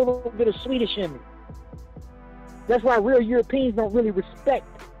I got a little bit of Swedish in me. That's why real Europeans don't really respect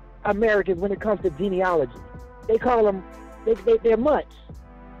Americans when it comes to genealogy. They call them, they're mutts.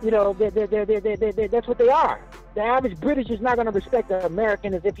 You know, that's what they are. The average British is not going to respect an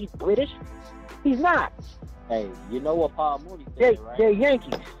American as if he's British. He's not. Hey, you know what Paul Mooney said, right? They're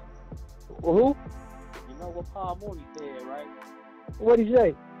Yankees. Who? You know what Paul Mooney said, right? What'd he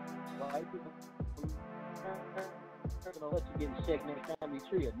say? White people are going to let you get in check next family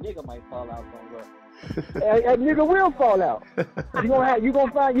tree. A nigga might fall out somewhere. A nigga will fall out. You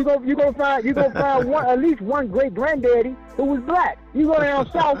gonna find at least one great granddaddy who was black. You go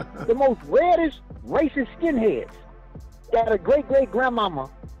down south, the most reddest racist skinheads got a great grandmama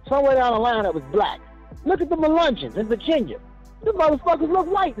somewhere down the line that was black. Look at the Melungeons in Virginia. The motherfuckers look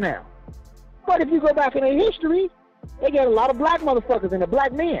white now. But if you go back in their history, they got a lot of black motherfuckers and the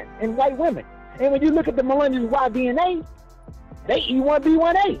black men and white women. And when you look at the Melungeons' Y-DNA, they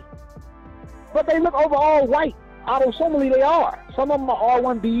E1B1A. But they look overall white. Autosomally they are. Some of them are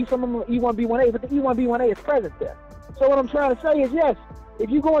R1B, some of them are E1B1A, but the E1B1A is present there. So what I'm trying to say is, yes, if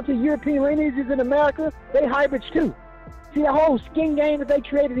you go into European lineages in America, they hybrids too. See, the whole skin game that they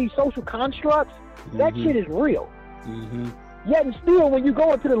created, these social constructs, that shit is real. Yet and still, when you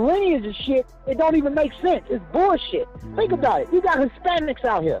go into the lineage of shit, it don't even make sense. It's bullshit. Think about it. You got Hispanics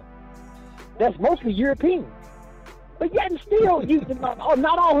out here. That's mostly European. But yet and still,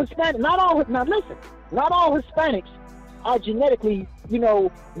 not all Hispanics, not all Hispanics are genetically,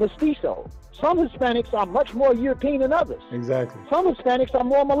 mestizo. Some Hispanics are much more European than others. Exactly. Some Hispanics are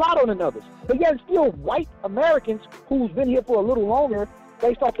more mulatto than others. But yet and still, white Americans who's been here for a little longer,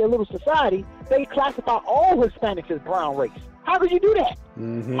 based off their little society, they classify all Hispanics as brown race. How could you do that?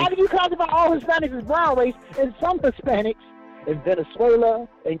 How could you classify all Hispanics as brown race and some Hispanics and Venezuela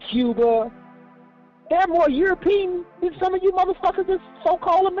and Cuba. They're more European than some of you motherfuckers that's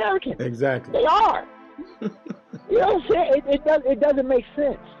so-called American. Exactly. They are. You know what I'm saying? It doesn't make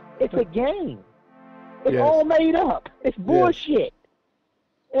sense. It's a game. It's all made up. It's bullshit.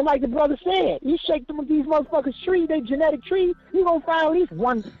 And like the brother said, you shake them with these motherfuckers' tree, they genetic tree, you're going to find at least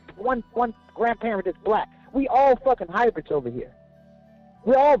one grandparent that's black. We all fucking hybrids over here.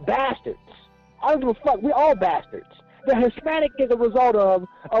 We're all bastards. I don't give a fuck. We're all bastards. The Hispanic is a result of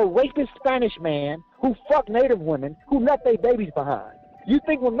a rapist Spanish man who fucked Native women who left their babies behind. You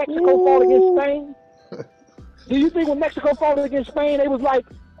think when Mexico fought against Spain? Do you think when Mexico fought against Spain, they was like,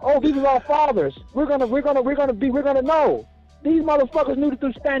 oh, these are our fathers. We're gonna know. These motherfuckers knew that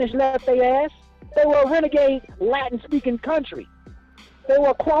the Spanish left their ass. They were a renegade Latin-speaking country. They were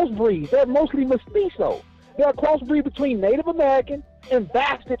a crossbreed. They're mostly mestizo. They're a crossbreed between Native American and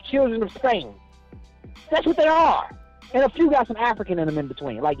bastard children of Spain. That's what they are. And a few got some African in them in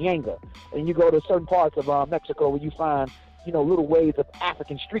between, like Yanga. And you go to certain parts of Mexico where you find, you know, little waves of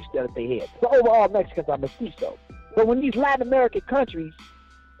African streaks that they had. The overall Mexicans are mestizo. But when these Latin American countries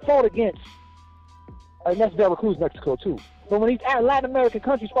fought against, and that's Veracruz, Mexico too. But when these Latin American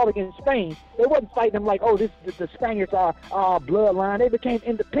countries fought against Spain, they wasn't fighting them like, oh, the Spaniards are our bloodline. They became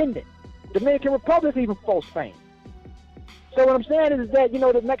independent. Dominican Republic even fought Spain. So what I'm saying is that, you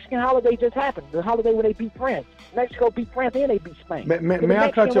know, the Mexican holiday just happened. The holiday when they beat France. Mexico beat France and they beat Spain. May I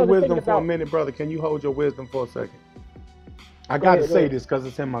cut your wisdom for a minute, brother? Can you hold your wisdom for a second? I got to say this because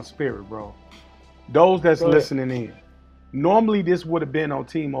it's in my spirit, bro. Those that's listening in. Normally this would have been on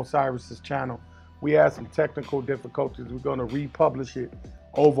Team Osiris's channel. We had some technical difficulties. We're going to republish it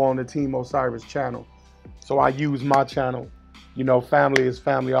over on the Team Osiris channel. So I use my channel. You know, family is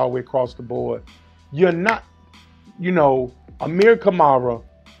family all the way across the board. You're not, you know, AMIR Kamara,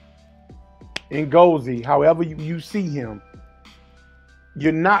 NGOZI, however you see him,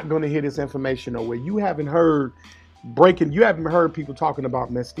 you're not going to hear this information nowhere. You haven't heard people talking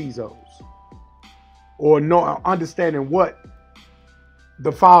about mestizos or understanding what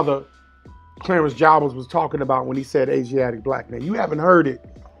the father, Clarence Jobbers, was talking about when he said Asiatic black man. You haven't heard it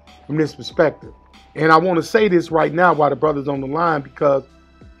from this perspective. And I want to say this right now while the brother's on the line because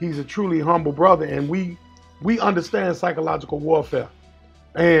he's a truly humble brother and we understand psychological warfare.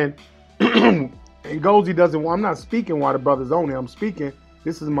 And NGOZI doesn't, I'm not speaking while the brother's on there. I'm speaking,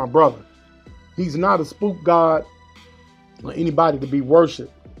 this is my brother. He's not a spook god or anybody to be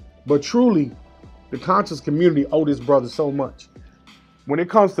worshipped. But truly, the conscious community owe this brother so much. When it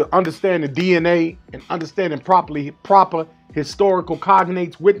comes to understanding DNA and understanding proper historical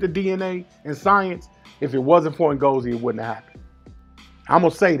cognates with the DNA and science, if it wasn't for NGOZI, it wouldn't have happened. I'm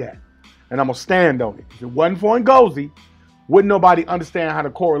going to say that, and I'm going to stand on it. If it wasn't for NGOZI, wouldn't nobody understand how to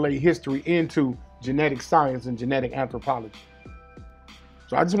correlate history into genetic science and genetic anthropology.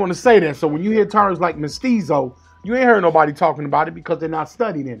 So I just want to say that. So when you hear terms like mestizo, you ain't heard nobody talking about it because they're not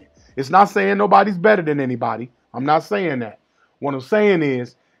studied in it. It's not saying nobody's better than anybody. I'm not saying that. What I'm saying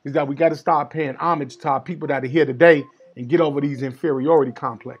is that we got to start paying homage to our people that are here today and get over these inferiority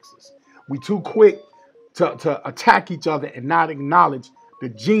complexes. We too quick to attack each other and not acknowledge the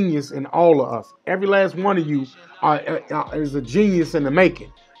genius in all of us. Every last one of you is a genius in the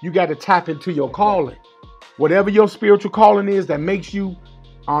making. You got to tap into your calling. Whatever your spiritual calling is that makes you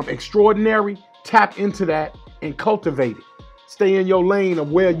extraordinary, tap into that and cultivate it. Stay in your lane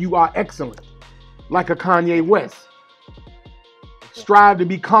of where you are excellent, like a Kanye West. Strive to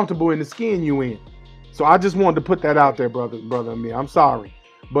be comfortable in the skin you in. So I just wanted to put that out there, brother Amir. I'm sorry,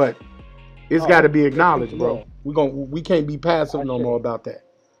 but it's got to be acknowledged, bro. We can't be passive no more about that.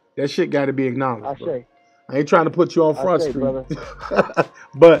 That shit got to be acknowledged, bro. I ain't trying to put you on Front Street,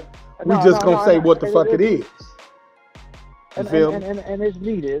 but we just gonna say what the fuck it is. You feel me? And it's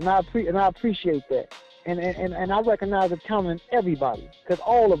needed, and I appreciate that, and I recognize it counting everybody because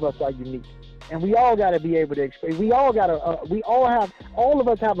all of us are unique. And we all got to be able to explain. All of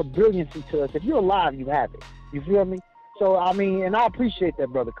us have a brilliancy to us. If you're alive, you have it. You feel me? So, I mean, and I appreciate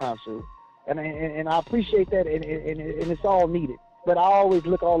that, Brother KHONSU. And I appreciate that, and it's all needed. But I always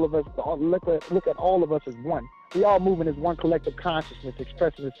look at all of us as one. We all moving as one collective consciousness,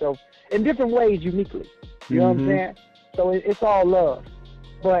 expressing itself in different ways uniquely. You know what I'm saying? So it's all love.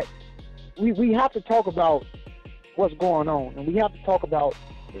 But we have to talk about what's going on. And we have to talk about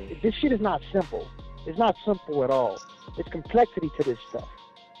this shit is not simple. It's not simple at all. It's complexity to this stuff.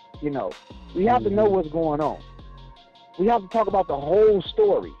 You know, we have to know what's going on. We have to talk about the whole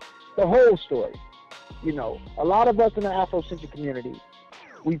story. The whole story. You know, a lot of us in the Afrocentric community,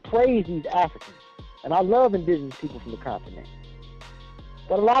 we praise these Africans. And I love indigenous people from the continent.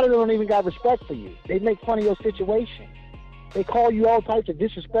 But a lot of them don't even got respect for you. They make fun of your situation. They call you all types of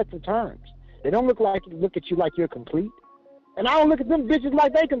disrespectful terms. They don't look at you like you're complete. And I don't look at them bitches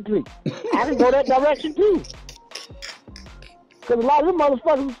like they complete. I can go that direction too. Because a lot of them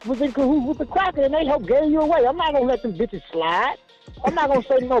motherfuckers was in cahoots with the cracker and they helped get you away. I'm not going to let them bitches slide. I'm not going to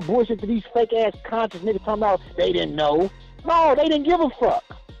say no bullshit to these fake-ass conscious niggas talking about they didn't know. No, they didn't give a fuck.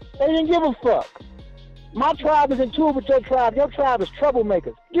 They didn't give a fuck. My tribe is in tour with your tribe. Your tribe is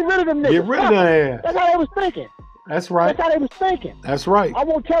troublemakers. Get rid of them niggas. Get rid of them. That's how they was thinking. That's right. That's how they was thinking. That's right. I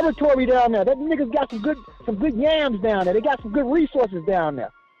want territory down there. That niggas got some good yams down there. They got some good resources down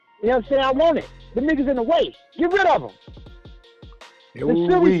there. You know what I'm saying? I want it. The niggas in the way. Get rid of them. The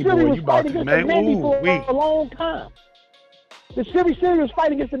Silly was fighting against the Mindy for a long time. The Silly was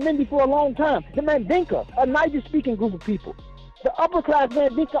fighting against the Mindy for a long time. The Mandinka, a Niger-speaking group of people. The upper-class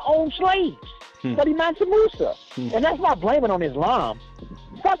Mandinka owned slaves. Study Mansa Musa. And that's not blaming on Islam.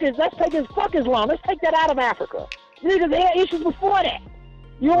 Fuck Islam. Let's take that out of Africa. Niggas had issues before that.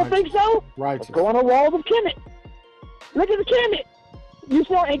 You don't think so? Right. Let's go on the walls of Kemet. Look at the Kemet.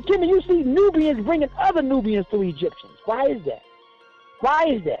 You see Nubians bringing other Nubians to Egyptians. Why is that? Why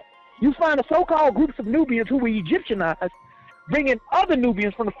is that? You find the so-called groups of Nubians who were Egyptianized bringing other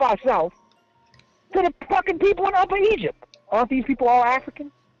Nubians from the far south to the fucking people in Upper Egypt. Aren't these people all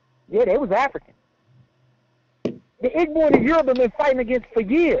African? Yeah, they was African. The Igbo in Europe have been fighting against for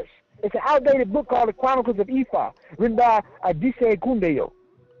years. It's an outdated book called The Chronicles of Ifa, written by Adise Kundeyo.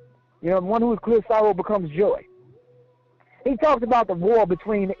 You know, one who is clear sorrow becomes joy. He talks about the war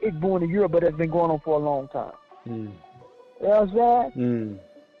between the Igbo and the Yoruba that's been going on for a long time. You know what I'm saying?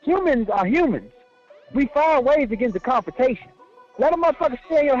 Humans are humans. We find ways to get into confrontation. Let a motherfucker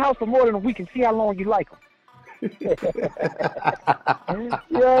stay in your house for more than a week and see how long you like them. You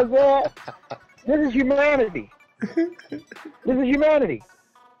know what I'm saying? This is humanity. This is humanity.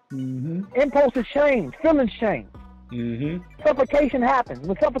 Impulses change. Feelings change. Suffocation happens.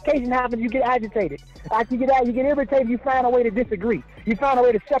 When suffocation happens, you get agitated. After you get irritated, you find a way to disagree. You find a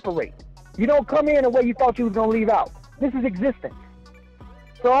way to separate. You don't come in the way you thought you was going to leave out. This is existence.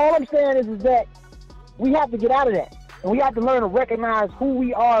 So all I'm saying is that we have to get out of that. And we have to learn to recognize who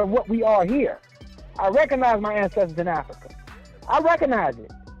we are and what we are here. I recognize my ancestors in Africa. I recognize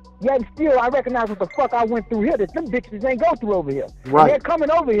it. Yet still, I recognize what the fuck I went through here that them bitches ain't go through over here. Right. And they're coming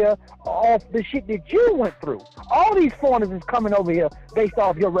over here off the shit that you went through. All these foreigners is coming over here based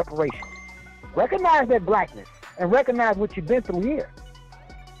off your reparations. Recognize that blackness and recognize what you've been through here.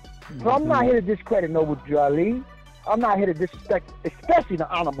 So I'm not here to discredit Noble Ali. I'm not here to disrespect, especially the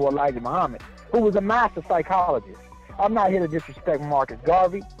Honorable Elijah Muhammad, who was a master psychologist. I'm not here to disrespect Marcus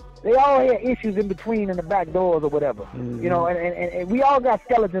Garvey. They all had issues in between in the back doors or whatever. You know, and we all got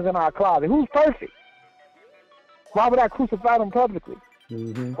skeletons in our closet. Who's perfect? Why would I crucify them publicly?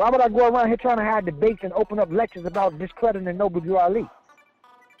 Why would I go around here trying to have debates and open up lectures about discrediting Noble Ali?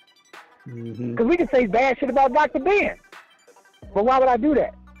 Because we can say bad shit about Dr. Ben. But why would I do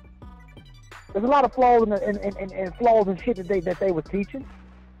that? There's a lot of flaws and flaws and shit that they were teaching.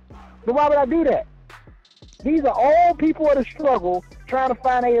 But why would I do that? These are all people of the struggle trying to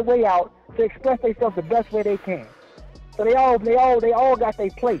find a way out to express themselves the best way they can. So they all got their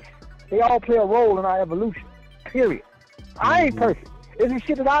place. They all play a role in our evolution. Period. I ain't perfect. This is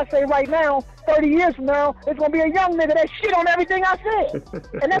shit that I say right now. 30 years from now, it's gonna be a young nigga that shit on everything I said,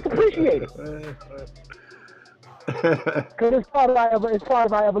 and that's appreciated. Because it's part of our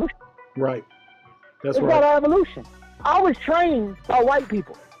evolution. Right. That's it's right. part of our evolution. I was trained by white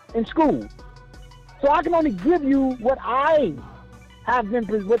people in school. So I can only give you what I have been,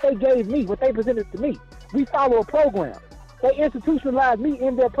 what they gave me, what they presented to me. We follow a program. They institutionalized me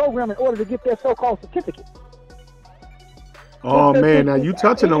in their program in order to get their so-called certificate. Oh man, now you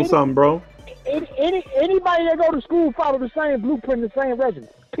touching on something, bro. Anybody that go to school follow the same blueprint, the same regimen.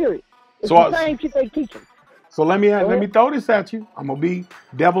 Period. It's the same shit they teaching. So let me throw this at you. I'm gonna be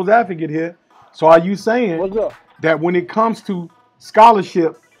devil's advocate here. So are you saying that when it comes to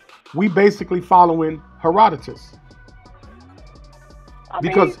scholarship, we basically following Herodotus?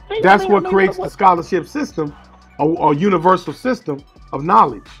 Because that's what creates the scholarship system, or universal system of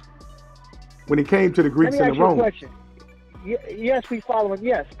knowledge. When it came to the Greeks and the Romans. Yes, we follow it.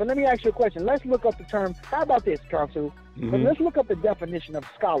 Yes, but let me ask you a question. Let's look up the term. How about this, KHONSU? Let's look up the definition of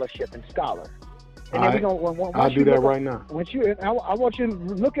scholarship and scholar. And then I'll do that right now. I want you to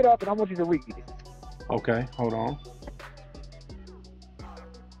look it up, and I want you to read it. Okay, hold on.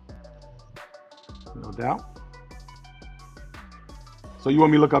 No doubt. So you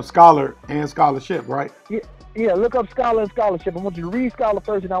want me to look up scholar and scholarship, right? Yeah, look up scholar and scholarship. I want you to read scholar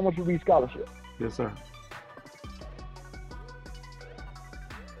first, and I want you to read scholarship. Yes, sir.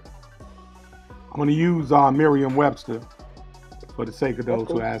 I'm going to use Merriam-Webster for the sake of those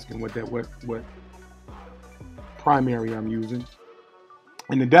who are asking what primary I'm using.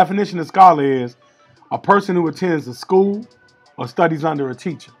 And the definition of scholar is a person who attends a school or studies under a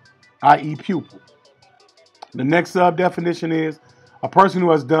teacher, i.e. pupil. The next sub-definition is a person who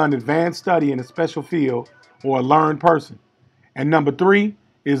has done advanced study in a special field or a learned person. And number 3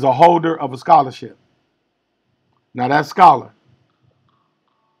 is a holder of a scholarship. Now that's scholar.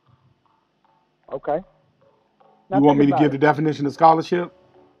 Okay. Now You want me to give the definition of scholarship?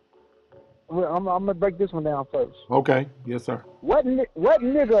 Well, I'm gonna break this one down first. Okay. Yes, sir. What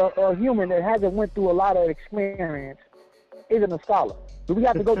nigga or human that hasn't went through a lot of experience isn't a scholar? Do we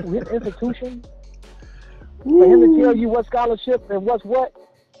have to go through his institution for him to tell you what scholarship and what's what?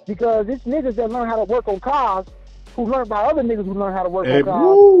 Because it's niggas that learn how to work on cars who learn by other niggas who learn how to work on cars,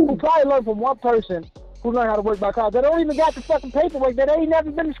 who probably learn from one person who learn how to work by cars. They don't even got the fucking paperwork. That they ain't never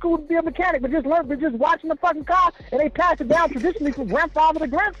been to school to be a mechanic, but just watching the fucking car, and they pass it down traditionally from grandfather to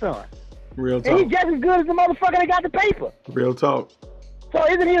grandson. Real talk. And he's just as good as the motherfucker that got the paper. Real talk. So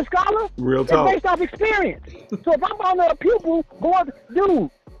isn't he a scholar? Real talk. It's based off experience. So if I'm on a pupil going,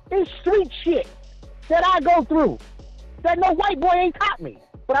 dude, it's street shit that I go through that no white boy ain't taught me.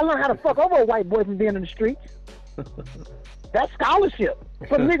 But I learned how to fuck over a white boy from being in the streets. That's scholarship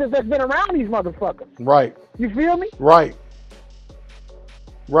for niggas that's been around these motherfuckers. Right. You feel me? Right.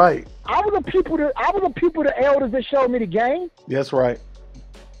 Right. I was a pupil to elders that showed me the game. That's right.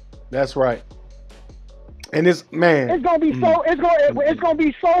 That's right. And it's gonna be so it's gonna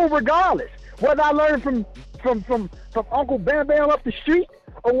be so regardless whether I learn from Uncle Bam Bam up the street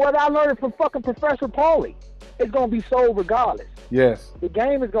or whether I learn from fucking Professor Paulie. It's gonna be so regardless. Yes. The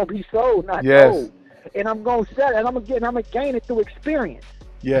game is gonna be sold, not yes. sold. And I'm gonna sell it, and I'm gonna gain it through experience.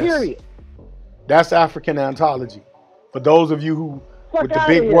 Yes. Period. That's African ontology. For those of you who with the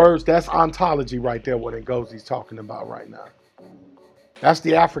big words, that's ontology right there, what NGOZI's talking about right now. That's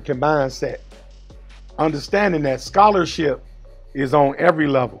the African mindset. Understanding that scholarship is on every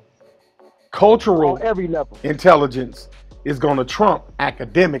level. Cultural on every level. Intelligence is going to trump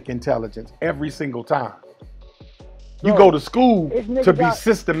academic intelligence every single time. You go to school to be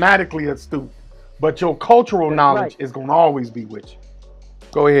systematically astute, but your cultural knowledge is going to always be with you.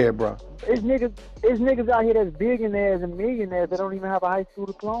 Go ahead, bro. It's niggas out here that's billionaires and millionaires that don't even have a high school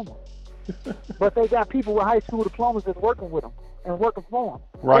diploma. But they got people with high school diplomas that's working with them and working for them.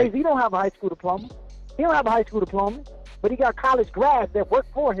 Right. He don't have a high school diploma. He don't have a high school diploma, but he got college grads that work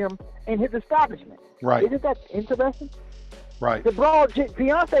for him in his establishment. Right. Isn't that interesting? Right. The bro,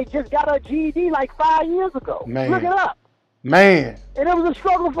 Beyonce just got her GED like 5 years ago. Man. Look it up. Man. And it was a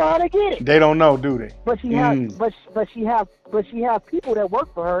struggle for her to get it. They don't know, do they? But she has, but she have people that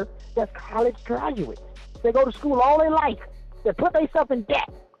work for her that's college graduates. They go to school all their life. They put themselves in debt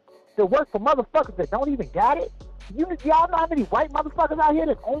to work for motherfuckers that don't even got it. Y'all know how many white motherfuckers out here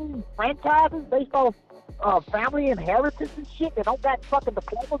that own franchises based off family inheritance and shit that don't got fucking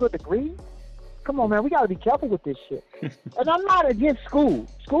diplomas or degrees? Come on, man, we gotta be careful with this shit. And I'm not against school.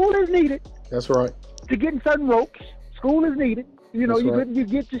 School is needed. That's right. To get in certain ropes. School is needed. You know, you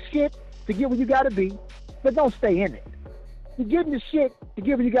get the shit to get where you gotta be, but don't stay in it. You get in the shit to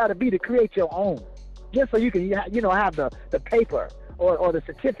get where you gotta be to create your own. Just so you can, have the paper or the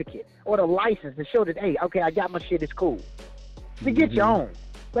certificate or the license to show that, hey, okay, I got my shit, it's cool. To get your own.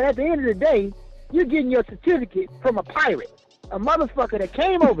 But at the end of the day, you're getting your certificate from a pirate. A motherfucker that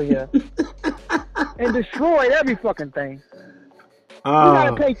came over here and destroyed every fucking thing. You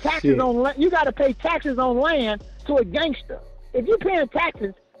gotta pay taxes on. You gotta pay taxes on land to a gangster. If you're paying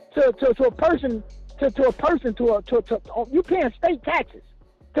taxes to a person, you paying state taxes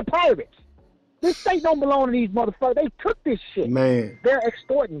to pirates. This state don't belong to these motherfuckers. They took this shit. Man, they're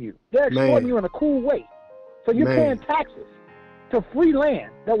extorting you. They're extorting you in a cool way. So you're paying taxes to free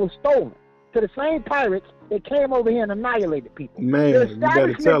land that was stolen to the same pirates that came over here and annihilated people. Man, the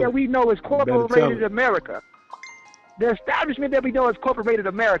establishment that we know is Corporated America. The establishment that we know as Corporated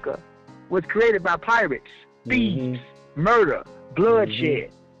America was created by pirates, thieves, murder,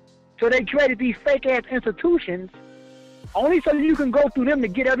 bloodshed. So they created these fake ass institutions only so that you can go through them to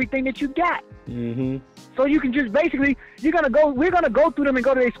get everything that you got. So you can just basically, we're gonna go through them and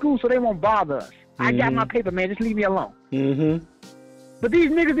go to their school so they won't bother us. I got my paper, man. Just leave me alone. But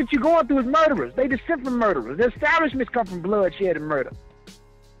these niggas that you're going through is murderers. They descend from murderers. The establishments come from bloodshed and murder.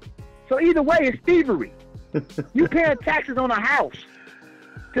 So either way, it's thievery. You paying taxes on a house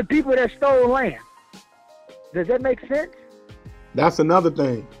to people that stole land. Does that make sense? That's another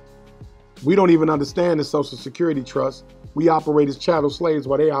thing. We don't even understand the Social Security Trust. We operate as chattel slaves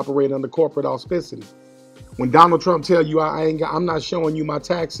while they operate under corporate auspicity. When Donald Trump tell you I'm not showing you my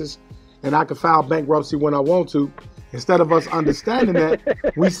taxes and I can file bankruptcy when I want to, Instead of us understanding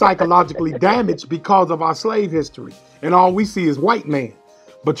that, we psychologically damaged because of our slave history. And all we see is white man.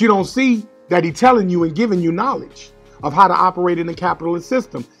 But you don't see that he's telling you and giving you knowledge of how to operate in a capitalist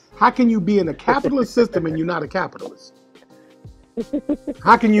system. How can you be in a capitalist system and you're not a capitalist?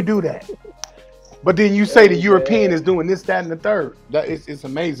 How can you do that? But then you say the European is doing this, that, and the third. It's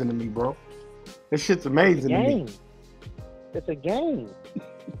amazing to me, bro. This shit's amazing to me. It's a game.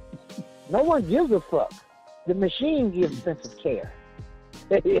 No one gives a fuck. The machine gives a sense of care.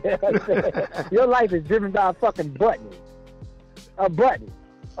 Your life is driven by a fucking button. A button.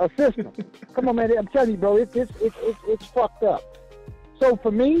 A system. Come on, man. I'm telling you, bro, it's fucked up. So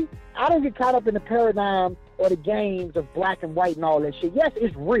for me, I don't get caught up in the paradigm or the games of black and white and all that shit. Yes,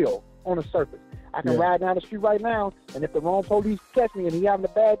 it's real on the surface. I can ride down the street right now, and if the wrong police catch me and he having a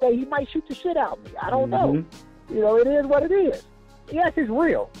bad day, he might shoot the shit out of me. I don't know. You know, it is what it is. Yes, it's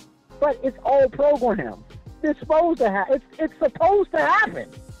real, but it's all programmed. It's supposed to happen. It's supposed to happen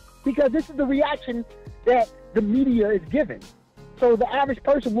because this is the reaction that the media is giving. So the average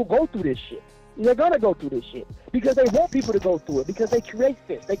person will go through this shit. They're gonna go through this shit because they want people to go through it because they create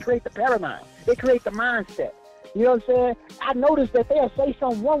this. They create the paradigm. They create the mindset. You know what I'm saying? I noticed that they'll say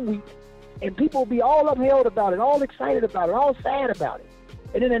something one week and people will be all upheld about it, all excited about it, all sad about it.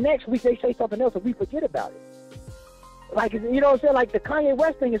 And then the next week they say something else and we forget about it. Like, you know what I'm saying? Like the Kanye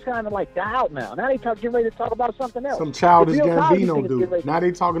West thing is kind of like die out now. Now they getting ready to talk about something else. Some childish Gambino dude. Now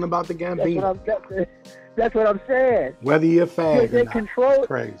they talking about the Gambino. That's what I'm saying. Whether you're a fag they or not. Control,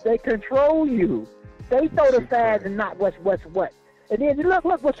 crazy. They control you. They throw the fads and not what's what. And then look,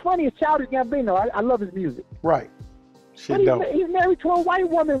 what's funny is Childish Gambino. I love his music. Right. Shit dope. He's married to a white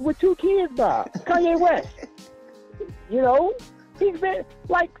woman with 2 kids, Bob. Kanye West. You know? He's been,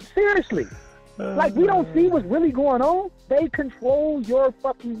 like, seriously. Like, we don't see what's really going on. They control your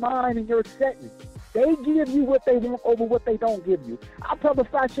fucking mind and your setting. They give you what they want over what they don't give you. I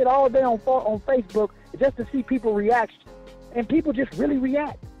publicize shit all day on Facebook just to see people react. And people just really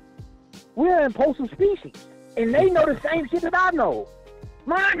react. We're an impulsive species. And they know the same shit that I know.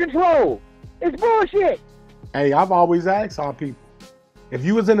 Mind control. It's bullshit. Hey, I've always asked our people, if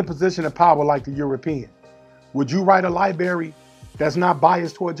you was in a position of power like the European, would you write a library that's not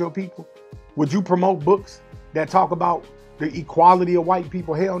biased towards your people? Would you promote books that talk about the equality of white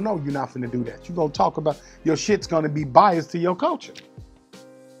people? Hell no, you're not finna do that. You're gonna talk about, your shit's gonna be biased to your culture.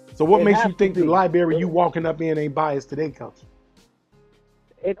 So what makes you think the library you walking up in ain't biased to their culture?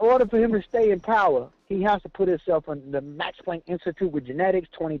 In order for him to stay in power, he has to put himself in the Max Planck Institute with genetics,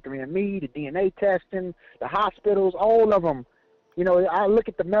 23andMe, the DNA testing, the hospitals, all of them. You know, I look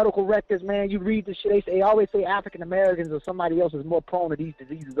at the medical records, man. You read the shit. They always say African Americans or somebody else is more prone to these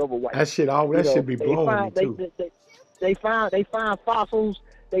diseases over white. That shit, should be blowing me too. They find fossils.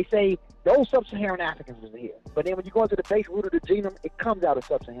 They say those sub-Saharan Africans was here, but then when you go into the base root of the genome, it comes out of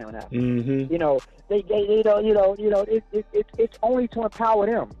sub-Saharan Africa. You know, it's only to empower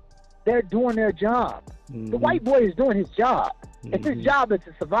them. They're doing their job. The white boy is doing his job. It's his job is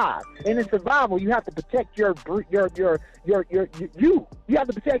to survive. And in survival, you have to protect you. You have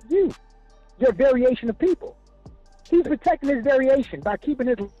to protect you, your variation of people. He's protecting his variation by keeping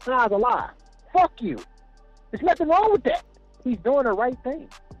his lives alive. Fuck you. There's nothing wrong with that. He's doing the right thing.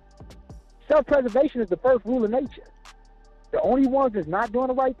 Self-preservation is the first rule of nature. The only ones that's not doing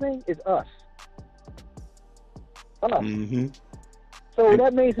the right thing is us. So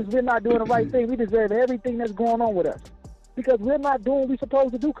that means since we're not doing the right thing, we deserve everything that's going on with us. Because we're not doing what we're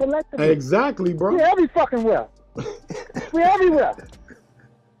supposed to do collectively. Exactly, bro. We're every fucking where. We're everywhere.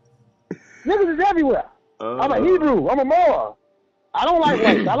 Niggas is everywhere. I'm a Hebrew. I'm a Moor. I don't like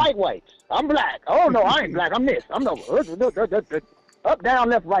whites. I like whites. I'm black. Oh, no, I ain't black. I'm this. I'm no up, down,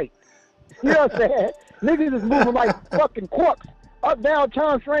 left, right. You know what I'm saying? Niggas is moving like fucking corks. Up, down,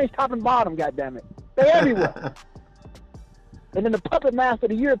 turn, strange, top and bottom, goddammit. They everywhere. And then the puppet master,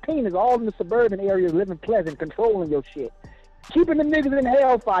 the European, is all in the suburban areas living pleasant, controlling your shit. Keeping the niggas in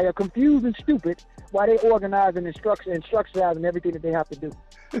hellfire, confused and stupid, while they organizing and structurizing everything that they have to do.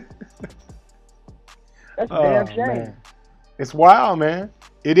 That's a damn shame. Man. It's wild, man.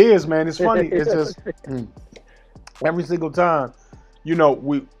 It is, man. It's funny. It's just every single time, you know,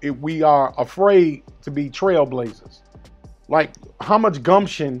 we are afraid to be trailblazers. Like, how much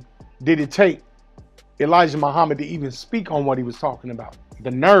gumption did it take Elijah Muhammad to even speak on what he was talking about? The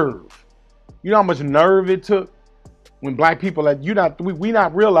nerve. You know how much nerve it took when black people, we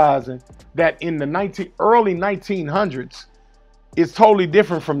not realizing that in the early 1900s, it's totally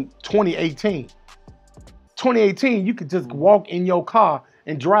different from 2018. 2018, you could just walk in your car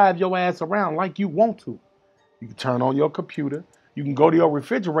and drive your ass around like you want to. You can turn on your computer. You can go to your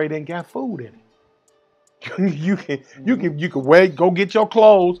refrigerator and get food in it. you can wait, go get your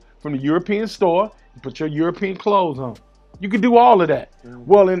clothes from the European store, and put your European clothes on. You can do all of that.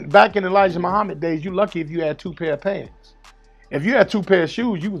 Well, back in Elijah Muhammad days, you lucky if you had 2 pair of pants. If you had 2 pair of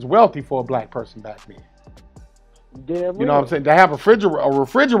shoes, you was wealthy for a black person back then. Damn you know what I'm saying? To have a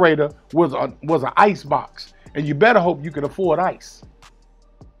refrigerator was an ice box, and you better hope you could afford ice.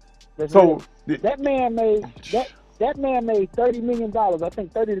 So that man made $30 million. I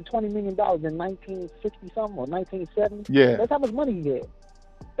think $30 to $20 million in 1960 something or 1970. Yeah, that's how much money he had.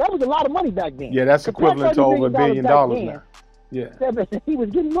 That was a lot of money back then. Yeah, that's equivalent to over $1 billion now. Yeah, he was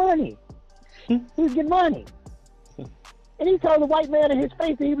getting money. He was getting money, and he told the white man in his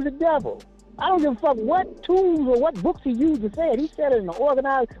face that he was a devil. I don't give a fuck what tools or what books he used to say it. He said it in an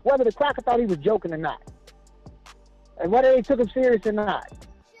organized, whether the cracker thought he was joking or not, and whether they took him serious or not.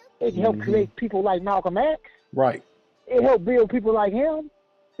 It helped create people like Malcolm X. Right. It helped build people like him.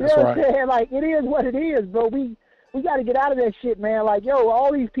 You know what I'm saying? Like, it is what it is, bro. We got to get out of that shit, man. Like, yo,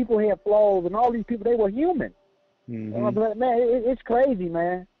 all these people had flaws, and all these people, they were human. Man, it's crazy,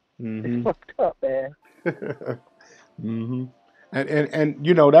 man. It's fucked up, man. And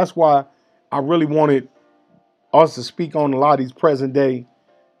you know, that's why I really wanted us to speak on a lot of these present day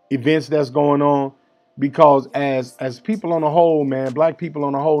events that's going on, because as people on the whole, man, black people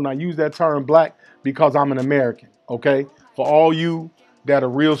on the whole, and I use that term black because I'm an American, okay? For all you that are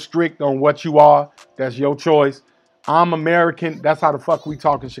real strict on what you are, that's your choice. I'm American. That's how the fuck we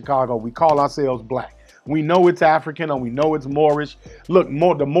talk in Chicago. We call ourselves black. We know it's African, and we know it's Moorish. Look,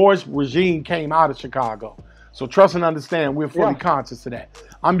 the Moorish regime came out of Chicago. So trust and understand, we're fully conscious of that.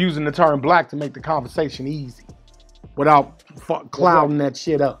 I'm using the term black to make the conversation easy without clouding that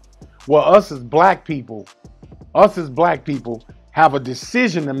shit up. Well, us as black people have a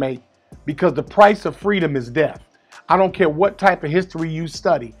decision to make, because the price of freedom is death. I don't care what type of history you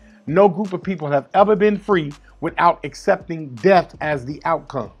study. No group of people have ever been free without accepting death as the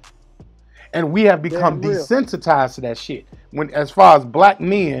outcome. And we have become desensitized to that shit. As far as black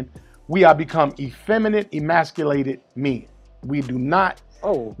men, we are become effeminate, emasculated men. We do not.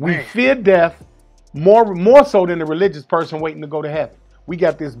 We fear death more so than the religious person waiting to go to heaven. We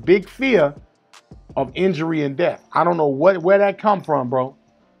got this big fear of injury and death. I don't know where that come from, bro.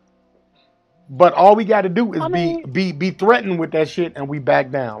 But all we got to do is be threatened with that shit, and we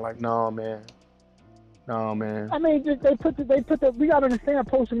back down. Like, no, man. I mean, we got to understand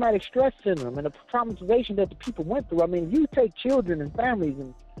post-traumatic stress syndrome and the traumatization that the people went through. I mean, you take children and families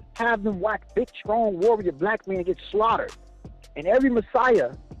and have them watch big, strong warrior black men get slaughtered. And every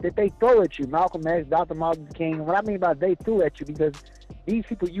messiah that they throw at you, Malcolm X, Dr. Martin Luther King, what I mean by they threw at you, because these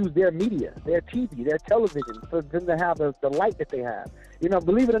people use their media, their TV, their television, for them to have the light that they have. You know,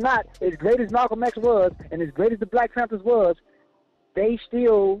 believe it or not, as great as Malcolm X was, and as great as the Black Panthers was, they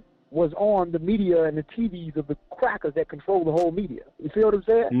still was on the media and the TVs of the crackers that control the whole media. You feel what I'm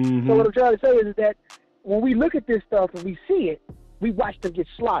saying? So what I'm trying to say is that when we look at this stuff and we see it, we watch them get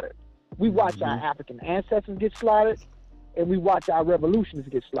slaughtered. We watch our African ancestors get slaughtered, and we watch our revolutions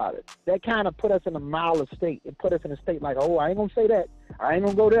get slaughtered. That kind of put us in a milder state. It put us in a state like, oh, I ain't going to say that. I ain't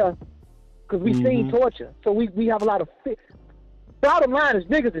going to go there. Because we seen torture. So we have a lot of fear. Bottom line is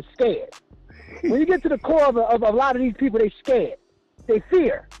niggas is scared. When you get to the core of a lot of these people, they scared. They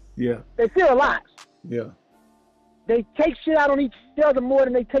fear. Yeah. They fear a lot. Yeah. They take shit out on each other more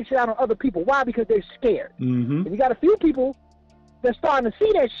than they take shit out on other people. Why? Because they're scared. And you got a few people that's starting to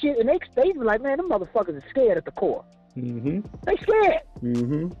see that shit, and they be like, man, them motherfuckers are scared at the core. They scared.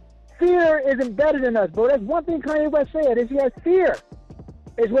 Fear is embedded in us, bro. That's one thing Kanye West said, is he has fear.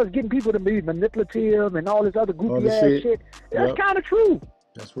 It's what's getting people to be manipulative and all this other goofy ass shit. That's kind of true.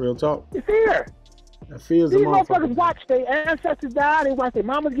 That's real talk. It's fear. That fear is These motherfuckers watch their ancestors die. They watch their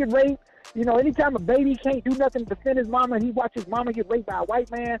mamas get raped. You know, anytime a baby can't do nothing to defend his mama, and he watches mama get raped by a white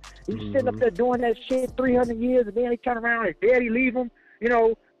man, he's sitting up there doing that shit 300 years, and then he turn around and his daddy leave him. You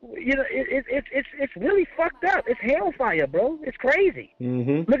know, it's really fucked up. It's hellfire, bro. It's crazy.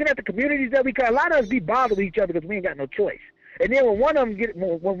 Looking at the communities that a lot of us be bothered with each other because we ain't got no choice. And then when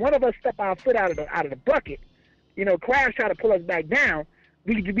one of us step our foot out of the bucket, you know, crabs try to pull us back down,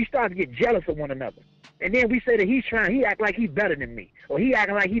 we start to get jealous of one another. And then we say that he act like he's better than me, or he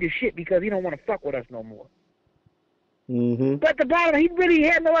acting like he the shit because he don't want to fuck with us no more. But the bottom, he really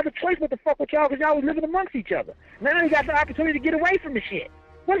had no other choice but to fuck with y'all because y'all was living amongst each other. Now he got the opportunity to get away from the shit.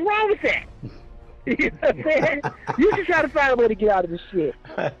 What's wrong with that? You know what I'm saying? You should try to find a way to get out of this shit.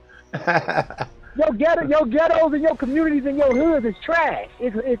 Your ghettos and your communities and your hoods is trash.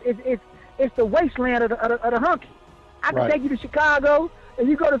 It's the wasteland of the hunky. I can take you to Chicago, and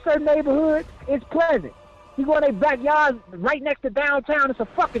you go to certain neighborhoods, it's pleasant. You go in their backyard right next to downtown, it's a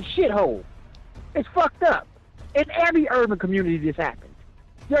fucking shithole. It's fucked up. In every urban community, this happens.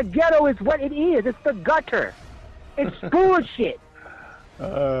 The ghetto is what it is. It's the gutter. It's bullshit.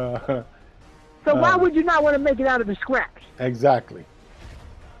 So why would you not want to make it out of the scraps? Exactly.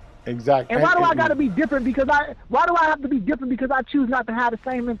 Exactly. And why do I got to be different? Why do I have to be different because I choose not to have the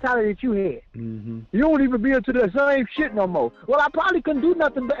same mentality that you had? You don't even be into the same shit no more. Well, I probably couldn't do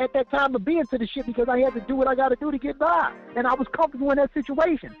nothing at that time of being into the shit because I had to do what I got to do to get by, and I was comfortable in that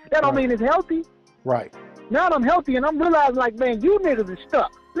situation. That don't mean it's healthy. Right. Now that I'm healthy and I'm realizing, like, man, you niggas are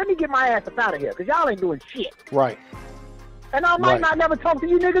stuck. Let me get my ass up out of here because y'all ain't doing shit. Right. And I might not never talk to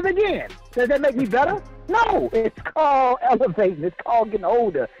you niggas again. Does that make me better? No. It's called elevating. It's called getting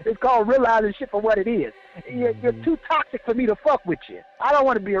older. It's called realizing shit for what it is. You're too toxic for me to fuck with you. I don't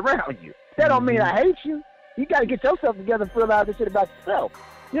want to be around you. That don't mean I hate you. You got to get yourself together and realize this shit about yourself.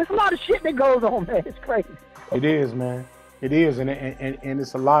 There's a lot of shit that goes on, man. It's crazy. It is, man. It is. And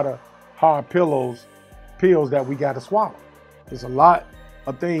it's a lot of hard pills that we got to swallow. There's a lot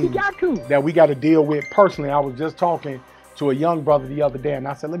of things that we got to deal with personally. I was just talking to a young brother the other day, and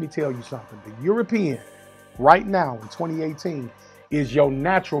I said, let me tell you something. The European, right now in 2018, is your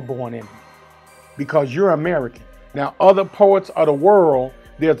natural born enemy because you're American. Now, other parts of the world,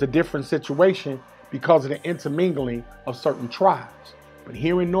 there's a different situation because of the intermingling of certain tribes. But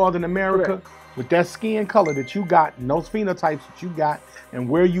here in Northern America, with that skin color that you got and those phenotypes that you got and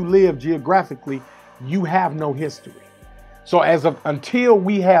where you live geographically, you have no history. So until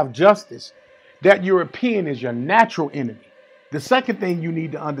we have justice, that European is your natural enemy. The second thing you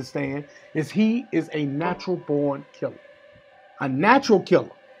need to understand is he is a natural born killer. A natural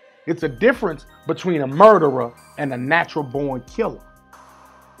killer. It's a difference between a murderer and a natural born killer.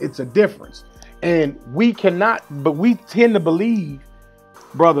 It's a difference. And we tend to believe,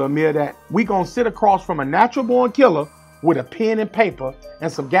 Brother Amir, that we gonna sit across from a natural born killer with a pen and paper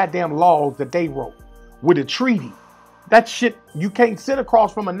and some goddamn laws that they wrote with a treaty. That shit, you can't sit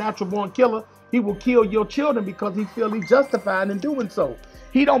across from a natural born killer. He will kill your children because he feels he's justified in doing so.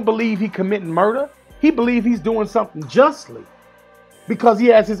 He don't believe he committing murder. He believes he's doing something justly because he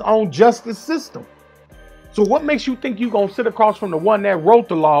has his own justice system. So what makes you think you're going to sit across from the one that wrote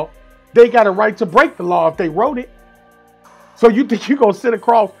the law? They got a right to break the law if they wrote it. So you think you're going to sit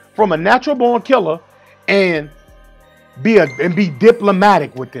across from a natural born killer and be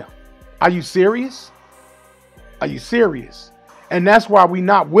diplomatic with them? Are you serious? Are you serious? And that's why we're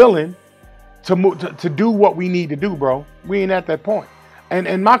not willing to do what we need to do, bro. We ain't at that point.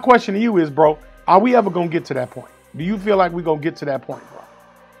 And my question to you is, bro, are we ever going to get to that point? Do you feel like we're going to get to that point, bro?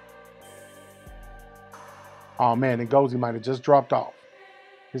 Oh, man, NGOZI might have just dropped off.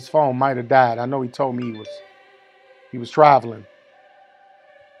 His phone might have died. I know he told me he was traveling.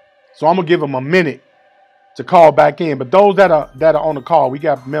 So I'm going to give him a minute to call back in. But those that are on the call, we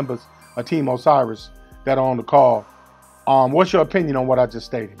got members of Team Osiris that are on the call. What's your opinion on what I just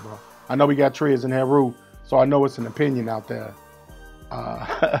stated, bro? I know we got Trez and Heru, so I know it's an opinion out there.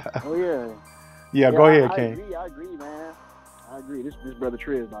 Oh, yeah. Yeah, go ahead, King. I agree, man. I agree. This brother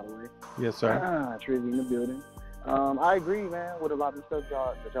Trez, by the way. Yes, sir. Trez in the building. I agree, man, with a lot of the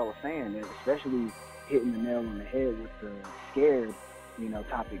stuff that y'all are saying, and especially hitting the nail on the head with the scared,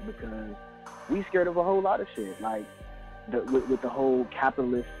 topic, because we scared of a whole lot of shit, like with the whole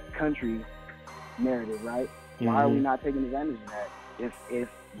capitalist country narrative, right? Why are we not taking advantage of that? If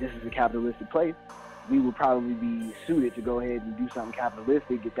this is a capitalistic place, we would probably be suited to go ahead and do something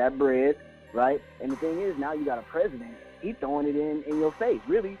capitalistic, get that bread, right? And the thing is, now you got a president, he's throwing it in your face,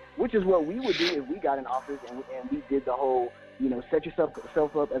 really, which is what we would do if we got in office and we did the whole, set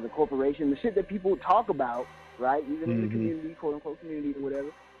yourself up as a corporation, the shit that people talk about, right? Even in the community, quote unquote community or whatever,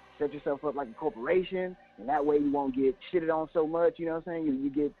 set yourself up like a corporation, and that way you won't get shitted on so much, you know what I'm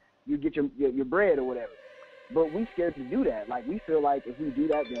saying? You get your bread or whatever. But we scared to do that. Like, we feel like if we do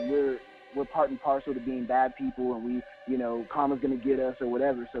that, then we're part and parcel to being bad people, and we, karma's gonna get us or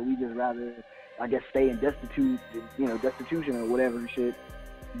whatever. So we just rather, I guess, stay in destitution or whatever shit,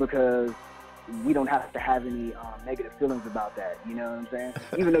 because we don't have to have any negative feelings about that. You know what I'm saying?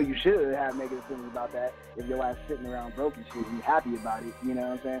 Even though you should have negative feelings about that if your ass sitting around broke and shit, and you happy about it. You know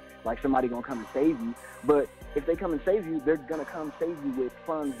what I'm saying? Like, somebody gonna come and save you. But if they come and save you, they're gonna come save you with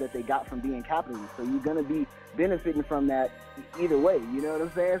funds that they got from being capitalists. So you're gonna be benefiting from that either way. You know what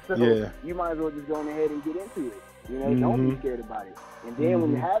I'm saying? So you might as well just go on ahead and get into it. Don't be scared about it. And then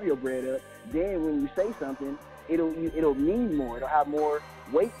when you have your bread up, then when you say something, it'll mean more. It'll have more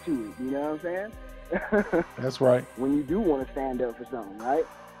weight to it. You know what I'm saying? That's right. When you do want to stand up for something, right?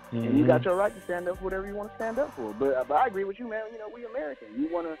 And you got your right to stand up for whatever you want to stand up for. But I agree with you, man. We American.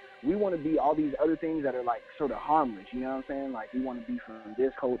 We wanna be all these other things that are like sort of harmless. You know what I'm saying? Like, we want to be from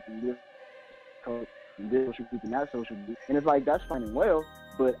this culture, this coach in this social group and that social group. And it's like, that's fine and well,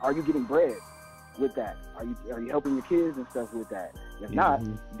 but are you getting bread with that? Are you helping your kids and stuff with that? If not,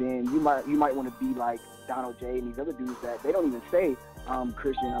 then you might want to be like Donald J and these other dudes that they don't even say I'm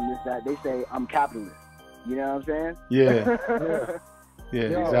Christian, I'm this, that. They say I'm capitalist. You know what I'm saying? Yeah. Yeah, You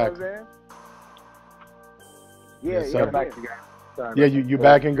know exactly. what I'm saying? Yeah, Yes, yeah. sir. Back to you guys. Sorry Yeah, about you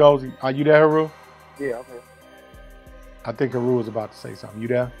back in NGOZI. Are you there, Haru? that. Yeah, okay. I think Haru was about to say something. You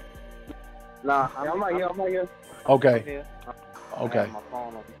there? Nah, I'm not here. I'm not here. Okay. I Okay. have my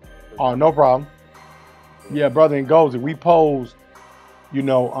phone on. Oh, no problem. Yeah, brother in NGOZI, we posed,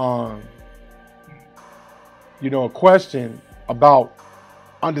 a question about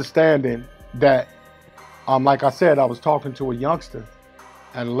understanding that, like I said, I was talking to a youngster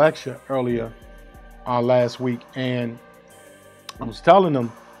at a lecture earlier last week, and I was telling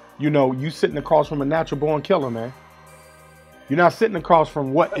them, you sitting across from a natural born killer, man. You're not sitting across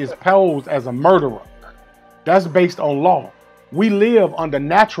from what is posed as a murderer. That's based on law. We live under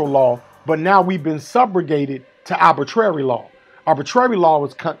natural law, but now we've been subrogated to arbitrary law. Arbitrary law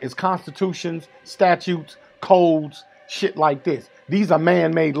is constitutions, statutes, codes, shit like this. These are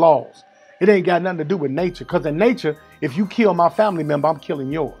man-made laws. It ain't got nothing to do with nature, because in nature, if you kill my family member, I'm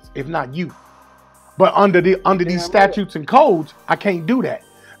killing yours, if not you. But under these statutes and codes, I can't do that,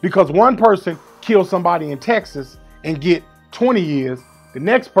 because one person kills somebody in Texas and get 20 years, the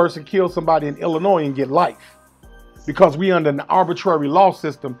next person kills somebody in Illinois and get life, because we under an arbitrary law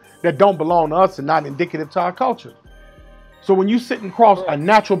system that don't belong to us and not indicative to our culture. So when you sit across a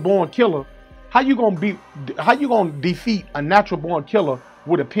natural born killer, how you gonna defeat a natural born killer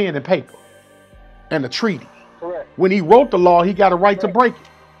with a pen and paper and a treaty? Correct. When he wrote the law, he got a right to break it.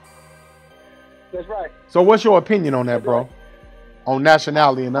 That's right. So what's your opinion on that, bro? On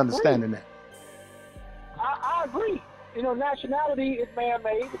nationality and understanding that? I agree. Nationality is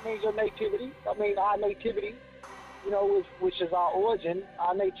man-made. It means your nativity. I mean, our nativity, which is our origin.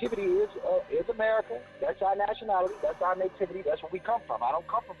 Our nativity is America. That's our nationality. That's our nativity. That's where we come from. I don't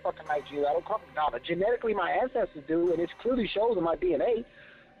come from fucking Nigeria. I don't come from Ghana. Genetically, my ancestors do, and it clearly shows in my DNA.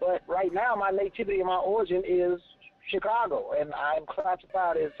 But right now, my nativity and my origin is Chicago, and I'm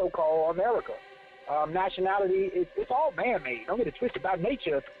classified as so-called America. Nationality, it's all man-made. Don't get it twisted. By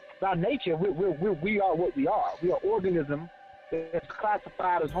nature, we are what we are. We are organism that's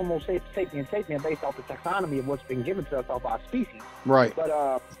classified as Homo sapiens based off the taxonomy of what's been given to us off our species. Right.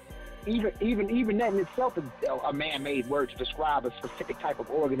 But even that in itself is a man-made word to describe a specific type of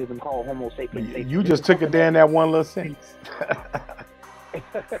organism called Homo sapiens. You just took it down that one little sentence.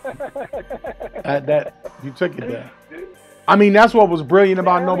 You took it there. I mean, that's what was brilliant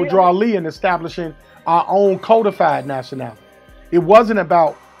about Noble Drew Ali in establishing our own codified nationality. It wasn't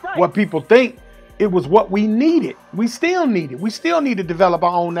about what people think. It was what we needed. We still need it. We still need to develop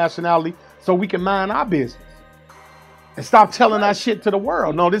our own nationality so we can mind our business and stop telling our shit to the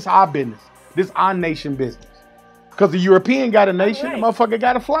world. No, this is our business. This is our nation business. Because the European got a nation, the motherfucker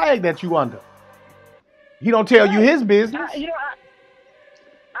got a flag that you under. He don't tell you his business.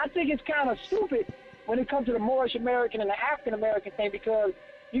 I think it's kind of stupid when it comes to the Moorish American and the African American thing, because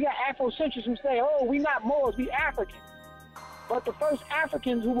you got Afrocentrics who say, "Oh, we not Moors, we Africans." But the first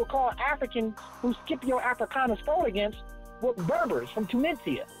Africans who were called Africans, who Scipio Africanus fought against, were Berbers from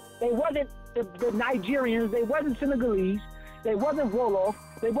Tunisia. They wasn't the Nigerians, they wasn't Senegalese, they wasn't Wolof,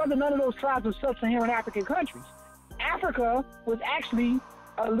 they wasn't none of those tribes of sub-Saharan African countries. Africa was actually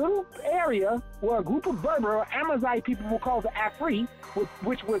a little area where a group of Berber or Amazigh people were called the Afri,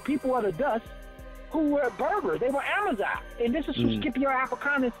 which were people of the dust, who were Berber. They were Amazigh. And this is who Scipio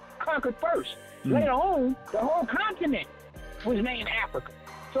Africanus conquered first. Later on, the whole continent was named Africa.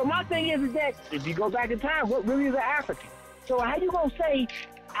 So my thing is that if you go back in time, what really is an African? So how you gonna say,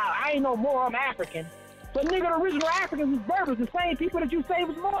 I ain't no more, I'm African? But nigga, the original Africans was Berbers, the same people that you say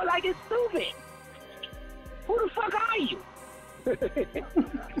was more. Like, it's stupid. Who the fuck are you?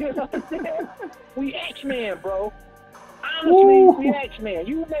 You know what I'm saying? We X-Men, bro. Honestly, we X-Men.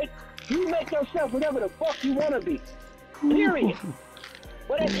 You make yourself whatever the fuck you want to be. Period.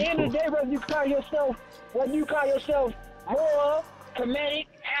 But at the end of the day, whether you call yourself Moor, Kemetic,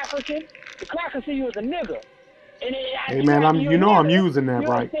 African, the clock can see you as a nigga. And hey man, I'm using that,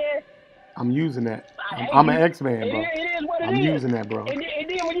 right? I'm using that. I'm an X-Man, bro. It is what it I'm is. using that, bro. And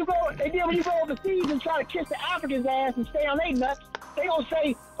then when you go overseas and try to kiss the African's ass and stay on their nuts, they gonna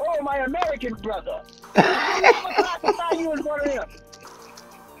say, "Oh, my American brother." I'm classify you as one of them.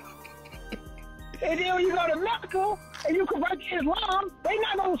 And then when you go to Mexico and you convert to Islam, they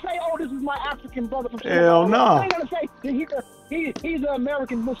not gonna say, "Oh, this is my African brother from Hell no. They gonna say he's an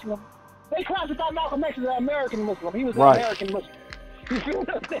American Muslim. They classify Malcolm X as an American Muslim. He was an American Muslim. You feel what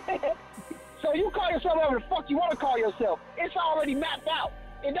I'm saying? So you call yourself whatever the fuck you want to call yourself. It's already mapped out.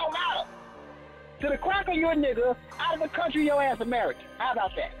 It don't matter. To the cracker, you're a nigga. Out of the country, your ass American. How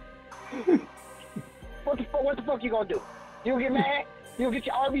about that? What the fuck you gonna do? You gonna get mad? You gonna get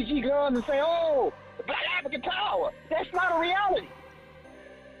your RBG guns and say, oh, the Black African power? That's not a reality.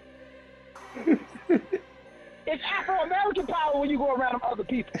 It's Afro-American power when you go around them other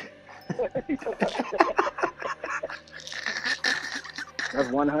people. That's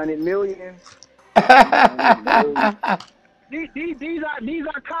 100 million. These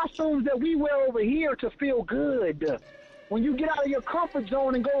are costumes that we wear over here to feel good. When you get out of your comfort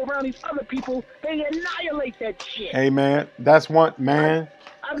zone and go around these other people, they annihilate that shit. Hey, man, that's one, man.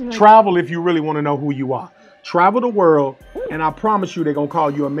 Travel if you really want to know who you are. Travel the world, and I promise you they're going to call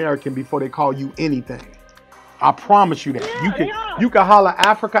you American before they call you anything. I promise you that. Yeah, you can holler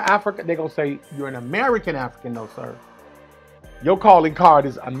Africa, Africa. They're going to say, you're an American African, no, sir. Your calling card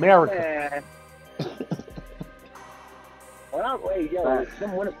is America.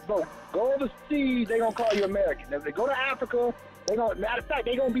 Go overseas, they gonna call you American. If they go to Africa, matter of fact,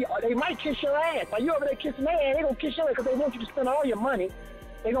 they might kiss your ass. Like you over there kissing their ass, they gonna kiss your ass because they want you to spend all your money.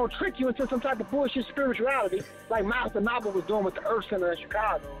 They gonna trick you into some type of bullshit spirituality, like Master Naba was doing with the Earth Center in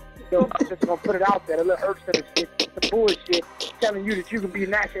Chicago. I'm just gonna put it out there, the little Earth Center shit, the bullshit, telling you that you can be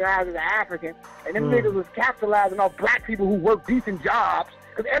nationalized as an African, and them niggas was capitalizing off black people who work decent jobs,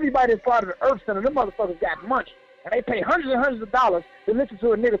 because everybody that's part of the Earth Center, them motherfuckers got money. And they pay hundreds and hundreds of dollars to listen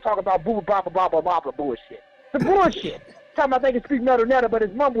to a nigga talk about boo blah blah blah blah blah bullshit. It's bullshit. Talking about they can speak nutter, but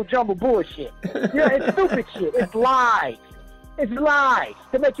it's mumble jumble bullshit. Yeah, it's stupid shit. It's lies. It's lies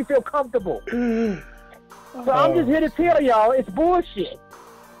to make you feel comfortable. So I'm just here to tell y'all, it's bullshit.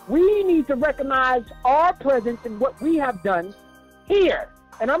 We need to recognize our presence and what we have done here.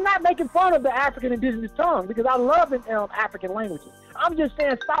 And I'm not making fun of the African indigenous tongue because I love African languages. I'm just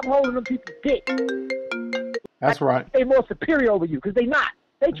saying stop holding them people's dick. That's right. They're more superior over you because they not.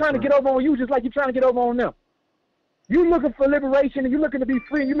 They trying to get over on you just like you're trying to get over on them. You looking for liberation and you're looking to be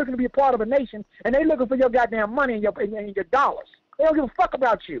free and you're looking to be a part of a nation and they looking for your goddamn money and your dollars. They don't give a fuck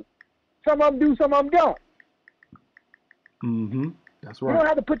about you. Some of them do, some of them don't. Mm-hmm. That's right. You don't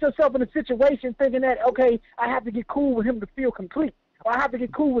have to put yourself in a situation thinking that, okay, I have to get cool with him to feel complete. Or I have to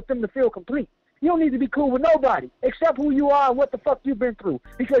get cool with them to feel complete. You don't need to be cool with nobody except who you are and what the fuck you've been through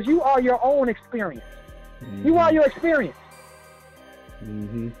because you are your own experience. Mm-hmm. You are your experience.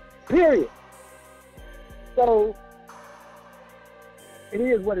 Mm-hmm. Period. So, it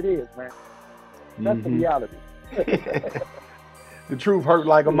is what it is, man. That's the reality. The truth hurt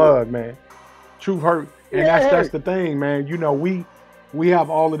like a mug, man. Truth hurt. And that's the thing, man. You know, we have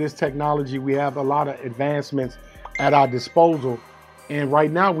all of this technology. We have a lot of advancements at our disposal. And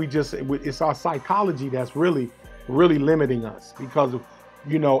right now, it's our psychology that's really, really limiting us because of,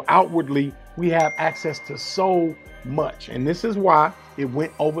 you know, outwardly, we have access to so much. And this is why it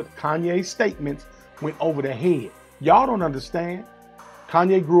went over, Kanye's statements went over the head. Y'all don't understand.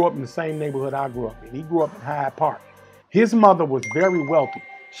 Kanye grew up in the same neighborhood I grew up in. He grew up in Hyde Park. His mother was very wealthy.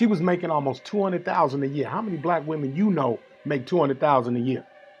 She was making almost $200,000 a year. How many black women you know make $200,000 a year?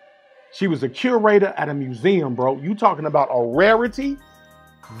 She was a curator at a museum, bro. You talking about a rarity?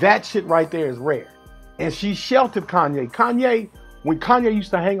 That shit right there is rare. And she sheltered Kanye. When Kanye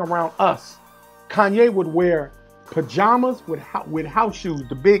used to hang around us, Kanye would wear pajamas with house shoes,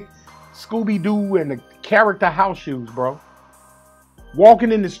 the big Scooby-Doo and the character house shoes, bro.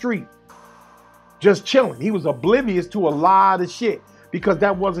 Walking in the street, just chilling. He was oblivious to a lot of shit because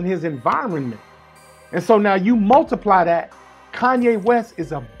that wasn't his environment. And so now you multiply that, Kanye West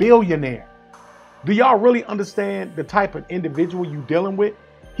is a billionaire. Do y'all really understand the type of individual you dealing with?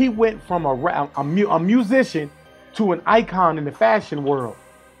 He went from a musician to an icon in the fashion world.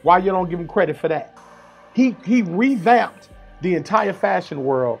 Why you don't give him credit for that? He revamped the entire fashion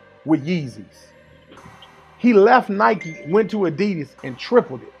world with Yeezys. He left Nike, went to Adidas and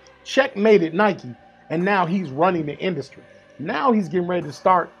tripled it. Checkmated Nike, and now he's running the industry. Now he's getting ready to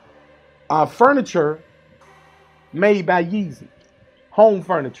start furniture made by Yeezy, home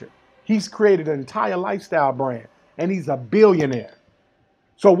furniture. He's created an entire lifestyle brand, and he's a billionaire.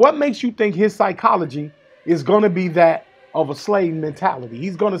 So what makes you think his psychology is going to be that of a slave mentality?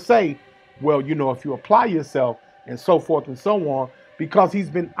 He's going to say, well, you know, if you apply yourself and so forth and so on, because he's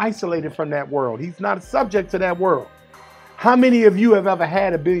been isolated from that world. He's not subject to that world. How many of you have ever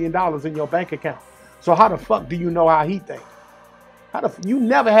had $1 billion in your bank account? So how the fuck do you know how he thinks? You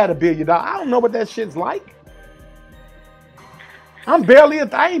never had $1 billion. I don't know what that shit's like. I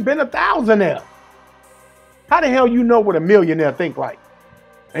ain't been a thousandaire. How the hell you know what a millionaire think like?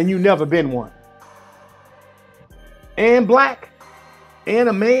 And you never been one. And black, and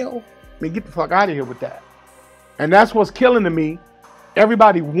a male, I mean, get the fuck out of here with that. And that's what's killing to me.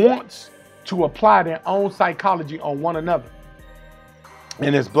 Everybody wants to apply their own psychology on one another.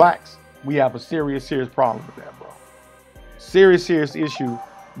 And as blacks, we have a serious problem with that, bro. Serious issue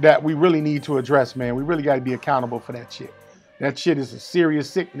that we really need to address, man. We really got to be accountable for that shit. That shit is a serious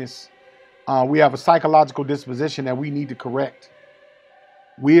sickness. We have a psychological disposition that we need to correct.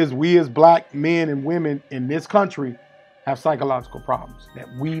 We as black men and women in this country have psychological problems that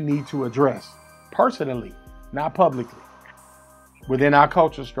we need to address personally, not publicly. Within our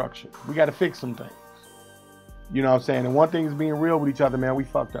culture structure, we got to fix some things. You know what I'm saying? And one thing is being real with each other, man. We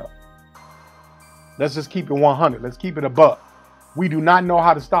fucked up. Let's just keep it 100. Let's keep it a buck. We do not know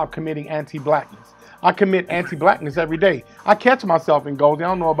how to stop committing anti-blackness. I commit anti-blackness every day. I catch myself in NGOZI. I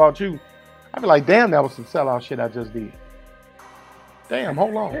don't know about you. I be like, damn, that was some sellout shit I just did. Damn,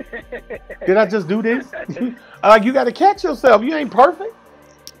 hold on. Did I just do this? Like, you got to catch yourself. You ain't perfect.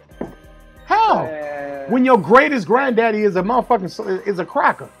 How? When your greatest granddaddy is a motherfucking is a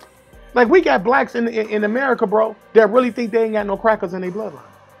cracker. Like, we got blacks in America, bro, that really think they ain't got no crackers in their bloodline.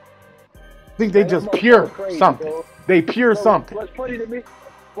 Think they just pure crazy, something. Bro. They pure something. What's funny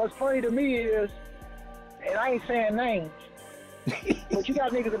to me is, and I ain't saying names, but you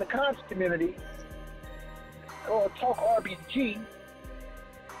got niggas in the conscious community or talk RBG,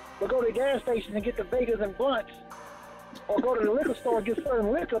 but go to the gas station and get the Vegas and blunts, or go to the liquor store and get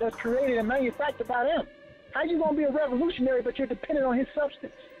certain liquor that's created and manufactured by them. How you gonna be a revolutionary but you're dependent on his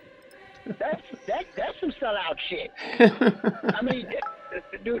substance? That's some sellout shit. I mean,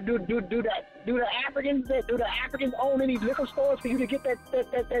 do the Africans own any liquor stores for you to get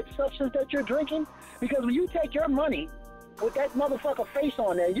that substance that you're drinking? Because when you take your money with that motherfucker face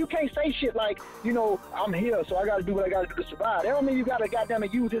on there, you can't say shit like, you know, I'm here, so I gotta do what I gotta do to survive. That don't mean you gotta goddamn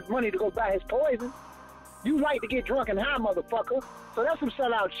use his money to go buy his poison. You like to get drunk and high, motherfucker. So that's some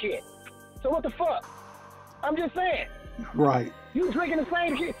sellout shit. So what the fuck? I'm just saying. Right. You drinking the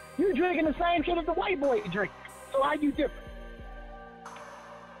same shit. You drinking the same shit as the white boy drink. So how you different?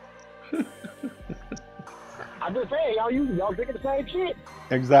 I'm just saying, y'all drinking the same shit.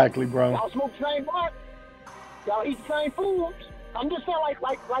 Exactly, bro. Y'all smoke the same blunt. Y'all eat the same foods. I'm just saying,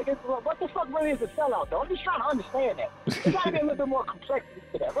 like, it's, what the fuck really is a sellout, though? I'm just trying to understand that. There's got to be a little bit more complexity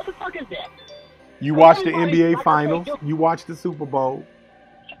to that. What the fuck is that? You watch the NBA Finals. You watch the Super Bowl.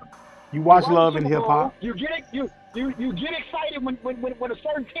 You watch Love and Hip Hop. You get excited when a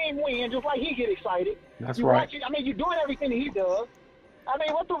certain team wins, just like he get excited. That's right. I mean, you're doing everything he does. I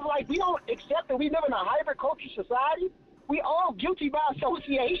mean, we don't accept that we live in a hybrid culture society. We all guilty by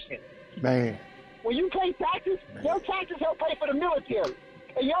association. Man. When you pay taxes, your taxes help pay for the military.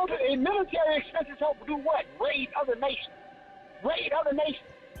 And military expenses help do what? Raid other nations.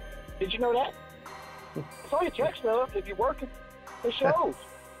 Did you know that? It's on your check stub if you're working. It shows.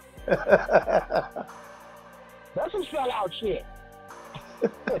 That's some sellout shit. I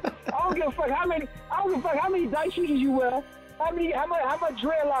don't give a fuck how many dice shoes you wear, how much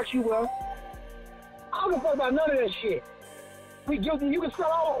dreadlocks you wear. I don't give a fuck about none of that shit. We guilty. You can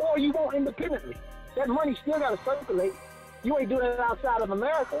sell all the oil you want independently. That money still gotta circulate. You ain't doing it outside of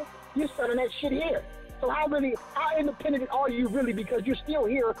America. You're selling that shit here. So how independent are you really? Because you're still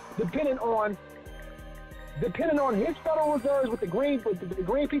here, depending on his Federal Reserves with the green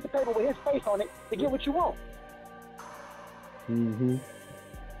piece of paper with his face on it to get what you want.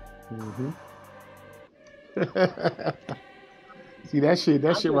 See, that shit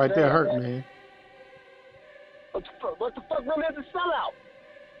right there hurt, man. What the fuck really is a sellout?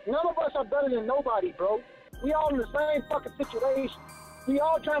 None of us are better than nobody, bro. We all in the same fucking situation. We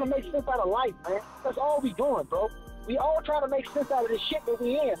all trying to make sense out of life, man. That's all we doing, bro. We all trying to make sense out of this shit that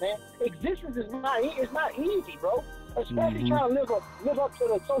we in, man. Existence is not easy, bro. Especially trying to live up to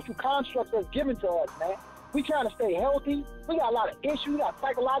the social constructs that's given to us, man. We trying to stay healthy. We got a lot of issues. We got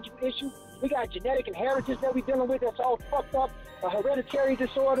psychological issues. We got genetic inheritance that we dealing with that's all fucked up. Hereditary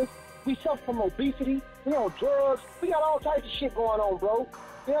disorders. We suffer from obesity. We on drugs. We got all types of shit going on, bro.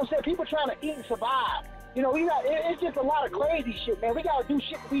 You know what I'm saying? People trying to eat and survive. You know, it's just a lot of crazy shit, man. We gotta do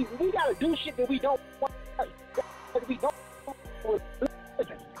shit. We gotta do shit that we don't want. That we don't.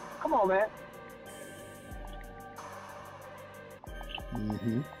 Come on, man.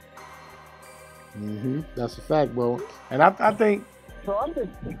 That's a fact, bro. And I think. So I'm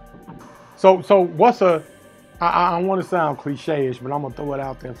just. So what's a? I want to sound cliche-ish, but I'm gonna throw it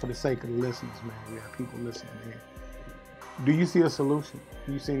out there for the sake of the listeners, man. We got people listening here. Do you see a solution?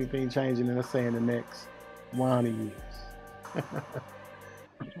 Do you see anything changing in, let's say, in the next 100 years? I'm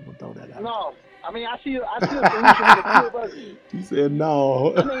gonna throw that out. No, I mean I see a solution with the two of us. You said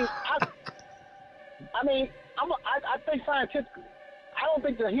no. I think scientifically, I don't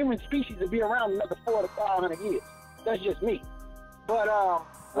think the human species will be around another 400 to 500 years. That's just me. But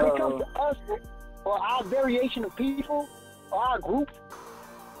when it comes to us or our variation of people or our group,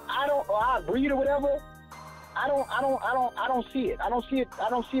 or our breed or whatever, I don't see it. I don't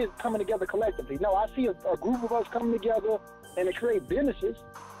see it coming together collectively. No, I see a group of us coming together and to create businesses,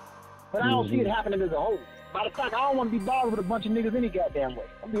 but I don't see it happening as a whole. Matter of fact, I don't want to be bothered with a bunch of niggas any goddamn way.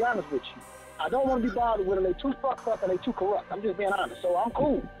 I'll be honest with you. I don't want to be bothered with them. They too fucked up and they too corrupt. I'm just being honest. So I'm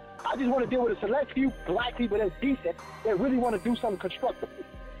cool. I just want to deal with a select few black people that's decent that really want to do something constructively.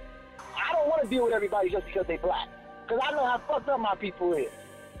 I don't want to deal with everybody just because they black, because I know how fucked up my people is.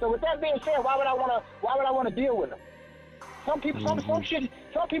 So with that being said, why would I want to deal with them? Some people,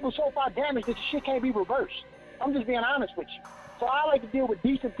 some people so far damaged that the shit can't be reversed. I'm just being honest with you. So I like to deal with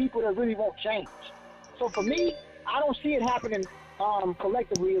decent people that really won't change. So for me, I don't see it happening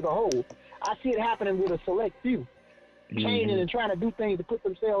collectively as a whole. I see it happening with a select few, changing and trying to do things to put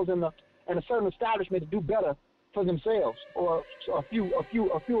themselves in a certain establishment to do better for themselves or a few of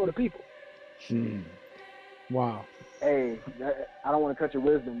the people. Wow. Hey, I don't want to cut your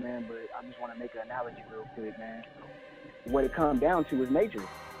wisdom, man, but I just want to make an analogy real quick, man. What it comes down to is nature.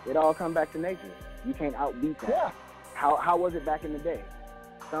 It all comes back to nature. You can't outbeat that. Yeah. How was it back in the day?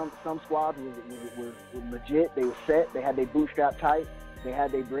 Some squads were legit. They were set. They had their bootstrap tight. They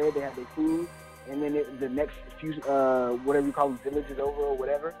had their bread. They had their food. And then the next few, whatever you call them, villages over or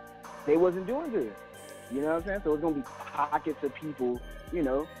whatever, they wasn't doing good. You know what I'm saying? So it's going to be pockets of people, you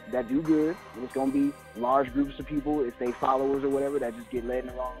know, that do good. And it's going to be large groups of people, if they followers or whatever, that just get led in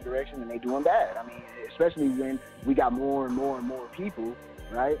the wrong direction and they doing bad. I mean, especially when we got more and more and more people,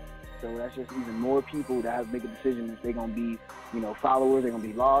 right? So that's just even more people that have to make a decision if they're going to be, you know, followers, they're going to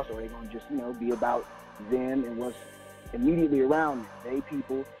be lost, or they're going to just, you know, be about them and what's immediately around them, they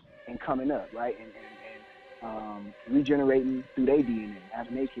people, and coming up, right? And regenerating through their DNA,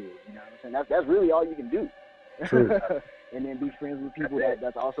 having their kids, you know what I'm saying? That's really all you can do. True. And then be friends with people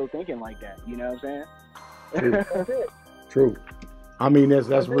that's also thinking like that, you know what I'm True. saying? True. I mean,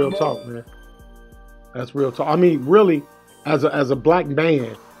 that's real talk, man. That's real talk. I mean, really, as a black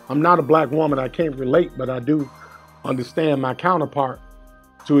man, I'm not a black woman. I can't relate, but I do understand my counterpart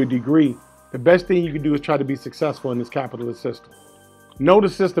to a degree. The best thing you can do is try to be successful in this capitalist system. Know the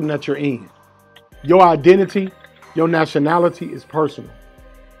system that you're in. Your identity, your nationality is personal.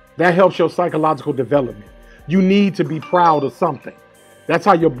 That helps your psychological development. You need to be proud of something. That's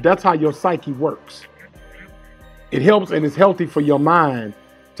how your psyche works. It helps and it's healthy for your mind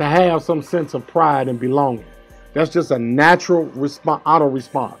to have some sense of pride and belonging. That's just a natural auto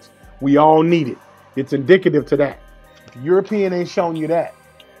response. We all need it. It's indicative to that. If the European ain't showing you that,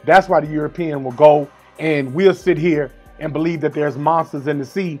 that's why the European will go and we'll sit here and believe that there's monsters in the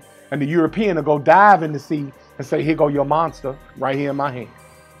sea, and the European will go dive in the sea and say, here go your monster right here in my hand.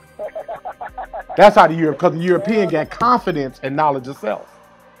 That's how because the European got confidence and knowledge of self.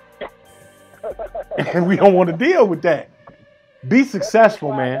 And we don't want to deal with that. Be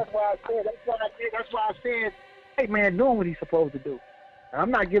successful, man. That's why I said, hey, man, doing what he's supposed to do.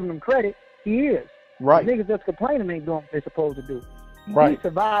 I'm not giving him credit. He is. Right. The niggas that's complaining ain't doing what they're supposed to do. Right. He's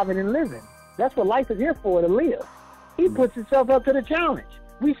surviving and living. That's what life is here for, to live. He puts himself up to the challenge.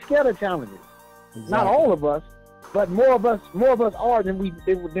 We scared of challenges. Exactly. Not all of us, but more of us are than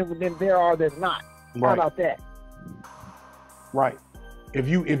there are that's not. Right. How about that? Right. If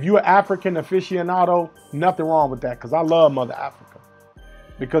you're African aficionado, nothing wrong with that, because I love Mother Africa.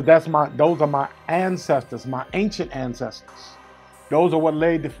 Because those are my ancestors, my ancient ancestors. Those are what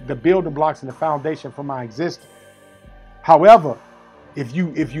laid the building blocks and the foundation for my existence. However, if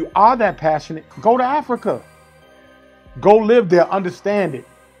you are that passionate, go to Africa. Go live there, understand it,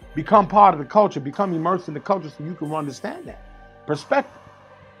 become part of the culture, become immersed in the culture so you can understand that perspective.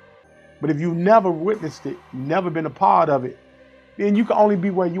 But if you've never witnessed it, never been a part of it, then you can only be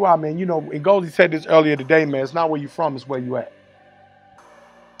where you are, man. You know, NGOZI said this earlier today, man. It's not where you're from, it's where you at.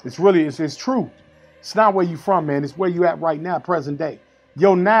 It's true. It's not where you're from, man. It's where you at right now, present day.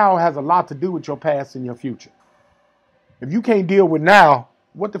 Your now has a lot to do with your past and your future. If you can't deal with now,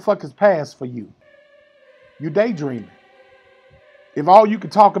 what the fuck is past for you? You're daydreaming. If all you can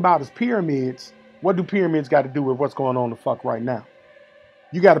talk about is pyramids, what do pyramids got to do with what's going on the fuck right now?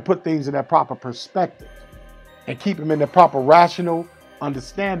 You got to put things in that proper perspective and keep them in the proper rational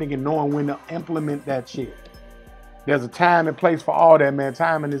understanding and knowing when to implement that shit. There's a time and place for all that, man.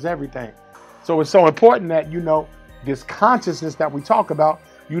 Timing is everything. So it's so important that, you know, this consciousness that we talk about,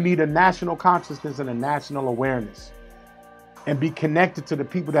 you need a national consciousness and a national awareness. And be connected to the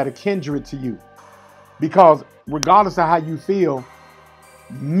people that are kindred to you. Because regardless of how you feel,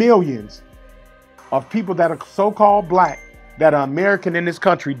 millions of people that are so-called black that an American in this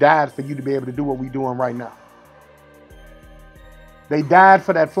country died for you to be able to do what we're doing right now. They died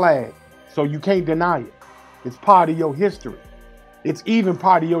for that flag, so you can't deny it. It's part of your history. It's even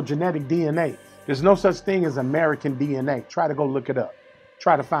part of your genetic DNA. There's no such thing as American DNA. Try to go look it up.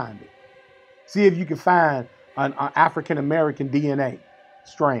 Try to find it. See if you can find an African-American DNA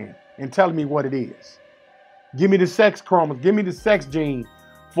strand and tell me what it is. Give me the sex chromosome. Give me the sex gene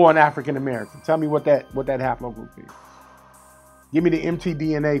for an African-American. Tell me what that haplogroup is. Give me the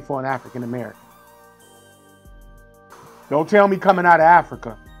mtDNA for an African-American. Don't tell me coming out of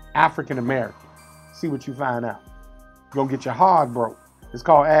Africa, African-American. See what you find out. You're going to get your heart broke. It's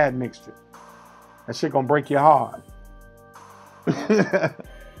called admixture. That shit going to break your heart.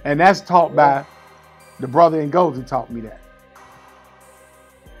 And that's taught by the brother NGOZI taught me that.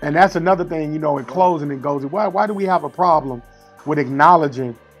 And that's another thing, you know, in closing NGOZI. Why do we have a problem with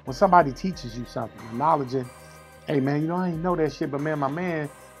acknowledging when somebody teaches you something? Acknowledging, hey, man, you know, I ain't know that shit, but, man, my man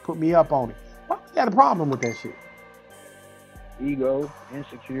put me up on it. Why you got a problem with that shit? Ego,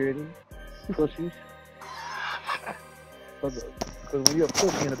 insecurity, pussies. Because when you're a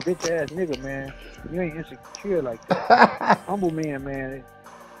pussy and a bitch-ass nigga, man, you ain't insecure like that. Humble man, man.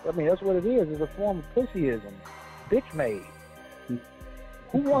 I mean, that's what it is. It's a form of pussyism. Bitch-made.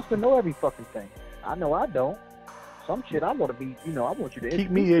 Who wants to know every fucking thing? I know I don't. Some shit I want to be, you know, I want you to keep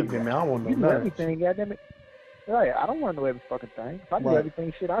me ignorant, man. I don't want to know nothing. Everything, goddamn it. Right, I don't want to know every fucking thing. If I knew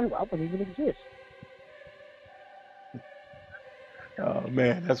everything, shit, I wouldn't even exist. Oh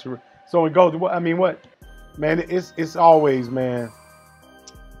man, that's so it goes. I mean, what, man? It's always, man.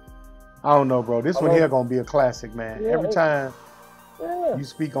 I don't know, bro. This one here gonna be a classic, man. Yeah, every time you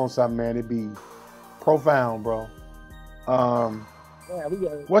speak on something, man, it be profound, bro.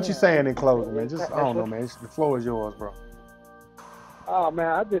 What you saying in closing, man? Just I don't know, man. The floor is yours, bro. Oh man,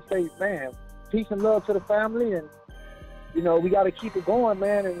 I just say, man, peace and love to the family, and you know we got to keep it going,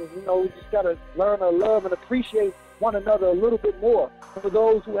 man. And you know we just got to learn to love and appreciate one another a little bit more for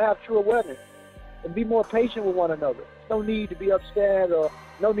those who have true awareness, and be more patient with one another. No need to be upset or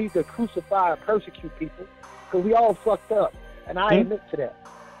no need to crucify and persecute people, because we all fucked up, and I admit to that.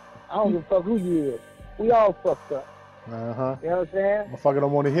 I don't give a fuck who you is. We all fucked up. You know what I'm saying? Motherfucker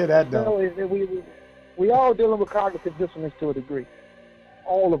don't want to hear that, though. You know, we all dealing with cognitive dissonance to a degree.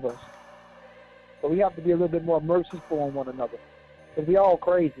 All of us. So we have to be a little bit more merciful on one another, because we all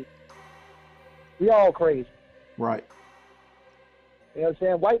crazy. We all crazy. Right. You know what I'm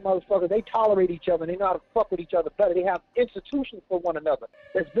saying? White motherfuckers, they tolerate each other, and they know how to fuck with each other better. They have institutions for one another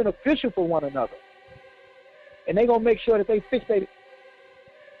that's beneficial for one another. And they gonna make sure that they fix that.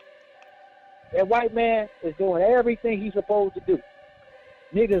 That white man is doing everything he's supposed to do.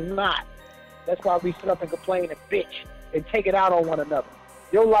 Niggas not. That's why we sit up and complain and bitch and take it out on one another.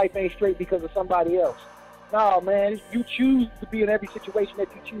 Your life ain't straight because of somebody else. No, man, you choose to be in every situation that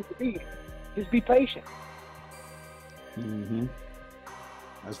you choose to be in. Just be patient.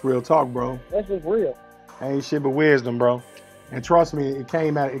 That's real talk, bro. That's just real. Ain't shit but wisdom, bro. And trust me, it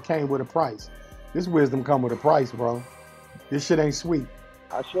came with a price. This wisdom come with a price, bro. This shit ain't sweet.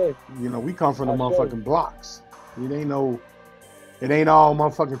 I should. You know, we come from the motherfucking blocks. It ain't all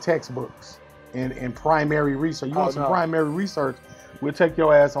motherfucking textbooks and primary research. You want some primary research, we'll take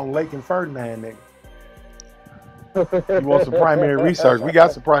your ass on Lake and Ferdinand, nigga. You want some primary research? We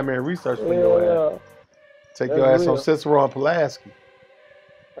got some primary research for your ass. Take your ass on Cicero and Pulaski.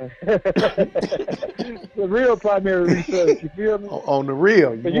 The real primary research, you feel me? On the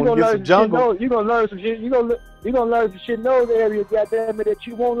real, you want to get some jungle. You're gonna learn some shit. You're gonna learn some shit in those areas, goddamn it, that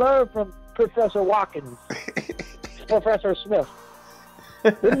you won't learn from Professor Watkins, Professor Smith.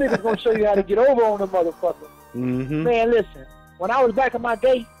 Them niggas gonna show you how to get over on the motherfucker. Man, listen. When I was back in my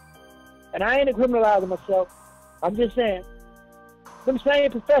day, and I ain't criminalizing myself, I'm just saying, them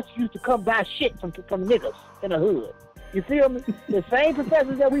same professors used to come buy shit from niggas in the hood. You feel me? The same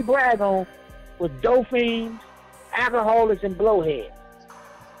professors that we brag on was dope fiends, alcoholics, and blowheads.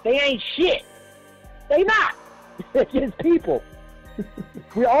 They ain't shit. They not. They're just people.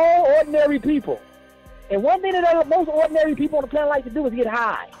 We're all ordinary people. And one thing that most ordinary people on the planet like to do is get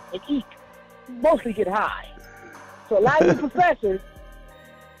high and eat. Mostly get high. So a lot of you professors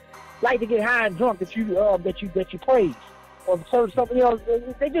like to get high and drunk that you praise, or something else.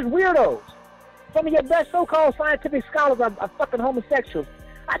 They just weirdos. Some of your best so-called scientific scholars are fucking homosexuals.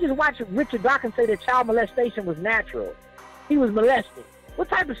 I just watched Richard Dawkins say that child molestation was natural. He was molested. What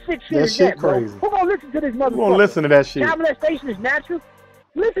type of sick shit is that, bro? Crazy. Who gonna listen to this motherfucker? Who gonna listen to that shit? Child molestation is natural?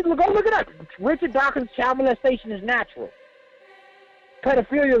 Listen, go look it up. Richard Dawkins, child molestation is natural.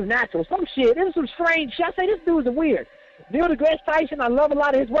 Pedophilia is natural. Some shit. This is some strange shit. I say this dude's weird. Neil deGrasse Tyson, I love a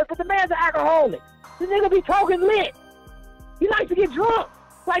lot of his work, but the man's an alcoholic. This nigga be talking lit. He likes to get drunk.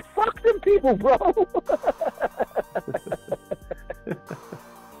 Like, fuck them people, bro.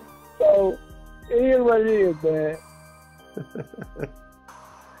 So, it is what it is, man.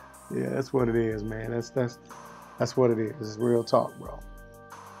 Yeah, that's what it is, man. That's what it is. It's real talk, bro.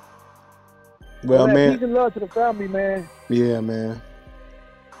 Well, man. Peace and love to the family, man. Yeah, man.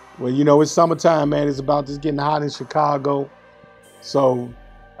 Well, you know, it's summertime, man. It's about just getting hot in Chicago. So,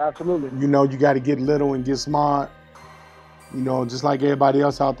 absolutely. You know, you got to get little and get smart. You know, just like everybody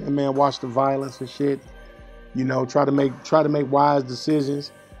else out there, man. Watch the violence and shit. You know, try to make wise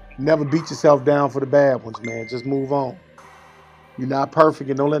decisions. Never beat yourself down for the bad ones, man. Just move on. You're not perfect,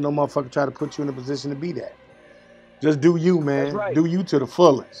 and don't let no motherfucker try to put you in a position to be that. Just do you, man. That's right. Do you to the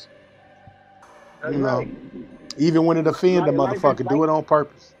fullest. That's you know, right. even when it offends a motherfucker, do it on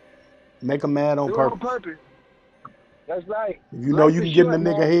purpose. Make them mad on purpose. Do it on purpose. That's right. If you know you can get in the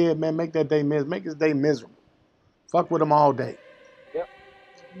nigga head, man, make that day make his day miserable. Fuck with him all day. Yep.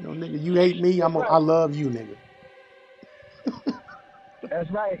 You know, nigga, you hate me, I love you, nigga. That's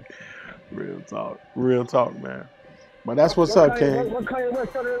right. Real talk, man. But that's what's up, King. What Kanye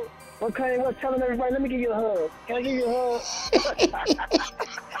West telling everybody, let me give you a hug. Can I give you a hug?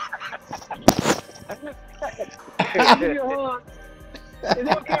 Can I give you a hug? Is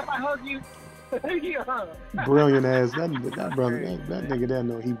it okay if I hug you? Let me give you a hug. Brilliant ass. That nigga there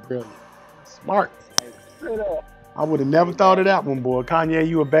know he brilliant. Smart. I would have never thought of that one, boy. Kanye,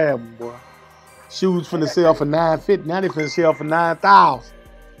 you a bad one, boy. Shoes finna sell for $950. Now they finna sell for $9,000.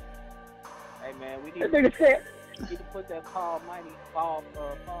 Hey man, we need That nigga said. to put that Paul Mooney quote in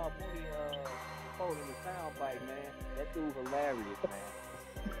the soundbite, man. That dude hilarious, man.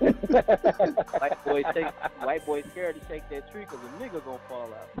 White boy scared to shake that tree because a nigga gonna fall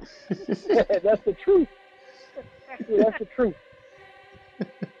out. That's the truth. Yeah, that's the truth.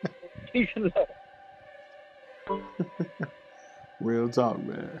 Peace and love. Real talk,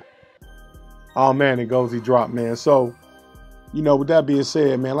 man. Oh man, NGOZI dropped, man. So, you know, with that being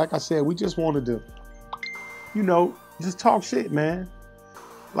said, man, like I said, we just wanted to, you know, just talk shit, man.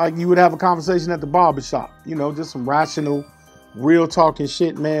 Like you would have a conversation at the barbershop, you know, just some rational, real talking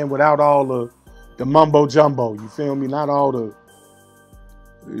shit, man, without all the mumbo jumbo. You feel me? Not all the,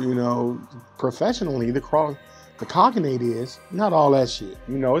 you know, professionally, the cognate is, not all that shit.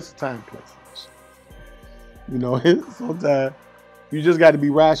 You know, it's a time place. You know, sometimes you just got to be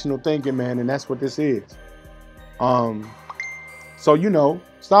rational thinking, man, and that's what this is. So, you know,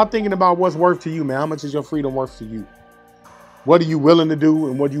 start thinking about what's worth to you, man. How much is your freedom worth to you? What are you willing to do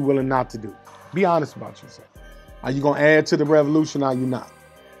and what are you willing not to do? Be honest about yourself. Are you going to add to the revolution or are you not?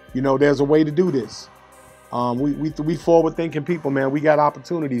 You know, there's a way to do this. We forward-thinking people, man. We got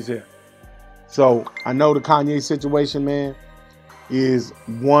opportunities here. So I know the Kanye situation, man, is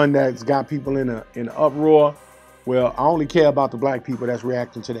one that's got people in an uproar. Well, I only care about the black people that's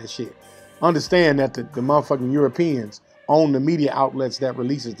reacting to that shit. Understand that the motherfucking Europeans own the media outlets that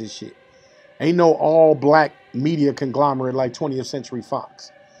releases this shit. Ain't no all black media conglomerate like 20th Century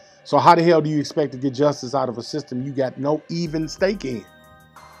Fox. So how the hell do you expect to get justice out of a system you got no even stake in?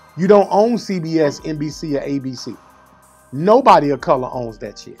 You don't own CBS, NBC, or ABC. Nobody of color owns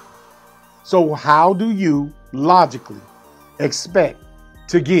that shit. So how do you logically expect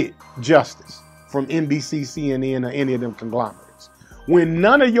to get justice from NBC, CNN, or any of them conglomerates when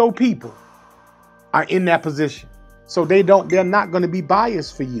none of your people are in that position? So they're not going to be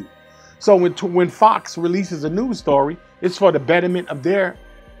biased for you. So when Fox releases a news story, it's for the betterment of their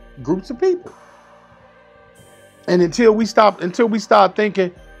groups of people. And until we start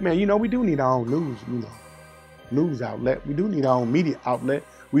thinking, man, you know, we do need our own news outlet. We do need our own media outlet.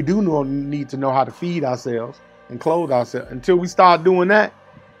 We do need to know how to feed ourselves and clothe ourselves. Until we start doing that,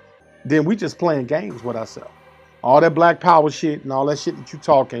 then we just playing games with ourselves. All that black power shit and all that shit that you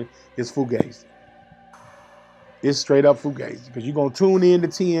talking is fugazi. It's straight up fugazi. Because you're going to tune in to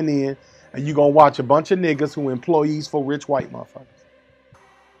TNN and you're going to watch a bunch of niggas who are employees for rich white motherfuckers.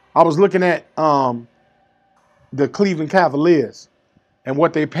 I was looking at the Cleveland Cavaliers and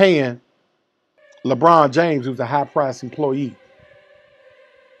what they paying LeBron James, who's a high-priced employee.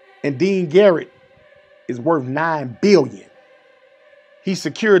 And Dean Garrett is worth $9 billion. He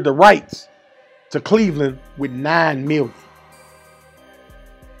secured the rights to Cleveland with $9 million.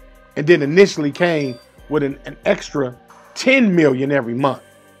 And then initially came with an extra $10 million every month.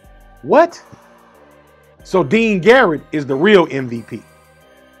 What? So Dean Garrett is the real MVP.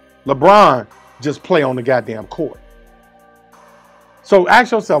 LeBron just play on the goddamn court. So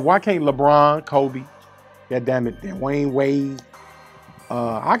ask yourself, why can't LeBron, Kobe, Dwayne Wade,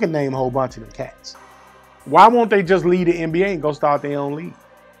 I can name a whole bunch of them cats. Why won't they just leave the NBA and go start their own league?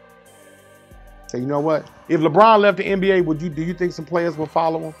 Say, you know what? If LeBron left the NBA, do you think some players would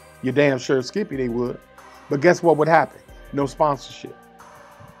follow him? You're damn sure Skippy they would. But guess what would happen? No sponsorship.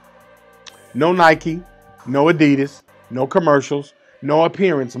 No Nike, no Adidas, no commercials, no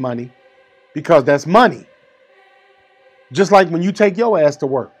appearance money, because that's money. Just like when you take your ass to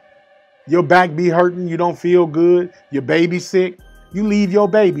work. Your back be hurting, you don't feel good, your baby sick. You leave your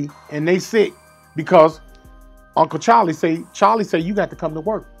baby and they sick because Uncle Charlie say you got to come to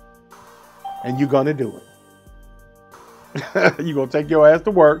work. And you're gonna do it. You're gonna take your ass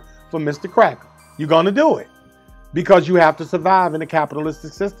to work for Mr. Cracker. You're gonna do it. Because you have to survive in a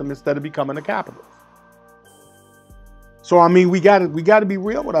capitalistic system instead of becoming a capitalist. So I mean, we gotta be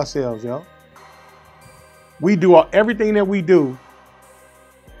real with ourselves, yo. We do everything that we do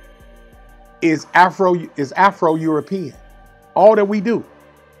is Afro-European. All that we do.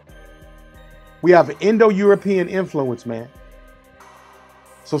 We have an Indo-European influence, man.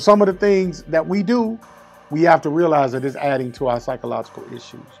 So some of the things that we do, we have to realize that it's adding to our psychological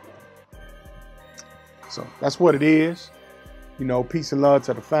issues. So that's what it is. You know, peace and love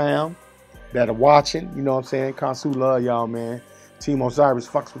to the fam that are watching. You know what I'm saying? KHONSU love y'all, man. Team Osiris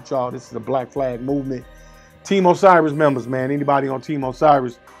fucks with y'all. This is a Black Flag movement. Team Osiris members, man. Anybody on Team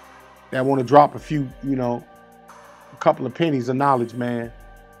Osiris that want to drop a few, you know, a couple of pennies of knowledge, man,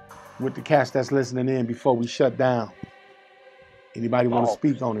 with the cats that's listening in before we shut down. Anybody want to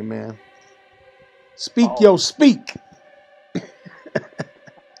speak on it, man? Speak your speak.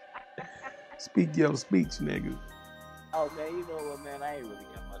 Speak your speech, nigga. Oh, man, you know what, man? I ain't really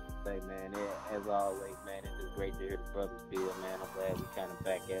got much to say, man. As always, man, it's just great to hear the brothers feel, man. I'm glad we kind of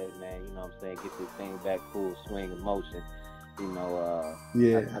back at it, man. You know what I'm saying? Get this thing back full swing of motion. You know,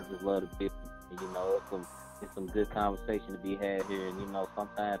 yeah. I just love the bit. You know, it's some good conversation to be had here. And, you know,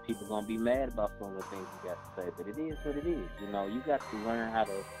 sometimes people going to be mad about some of the things you got to say. But it is what it is. You know, you got to learn how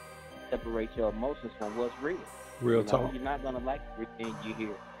to separate your emotions from what's real. Real talk. You're not going to like everything you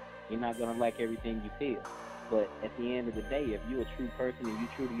hear. You're not going to like everything you feel. But at the end of the day, if you're a true person and you're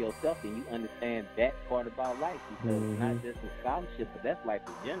true to yourself, then you understand that part about life. Because it's not just in scholarship, but that's life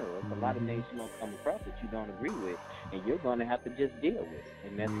in general. It's a lot of things you're going to come across that you don't agree with. And you're going to have to just deal with it.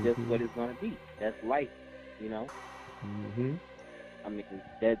 And that's just what it's going to be. That's life, you know? I mean,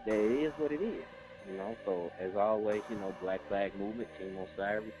 that is what it is, you know? So, as always, you know, Black Flag Movement, Team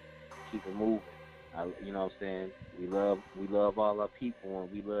Osiris, keep it moving. You know what I'm saying? We love all our people,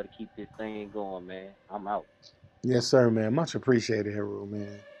 and we love to keep this thing going, man. I'm out. Yes, sir, man. Much appreciated, Hero,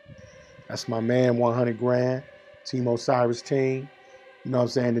 man. That's my man, 100 grand, Team Osiris team. You know what I'm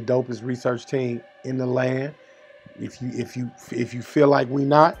saying? The dopest research team in the land. If you feel like we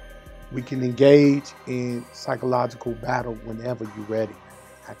not, we can engage in psychological battle whenever you're ready.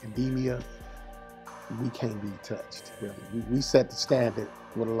 Academia, we can't be touched, really. We set the standard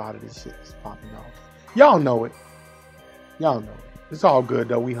with a lot of this shit that's popping off. Y'all know it. Y'all know it. It's all good,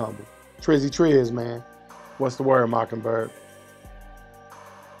 though. We humble. Trizzy Triz, man. What's the word, Mockingbird?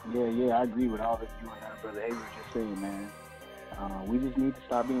 Yeah, I agree with all that you and Brother Avery just saying, man. We just need to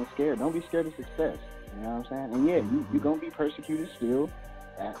stop being scared. Don't be scared of success. You know what I'm saying? And yeah, you're going to be persecuted still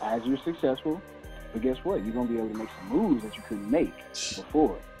as you're successful. But guess what? You're going to be able to make some moves that you couldn't make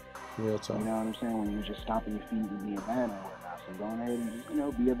before. Real talk. You know what I'm saying? When you're just stomping your feet and being mad and whatnot. So go ahead and just, you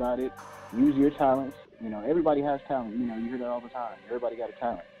know, be about it. Use your talents. You know, everybody has talent. You know, you hear that all the time. Everybody got a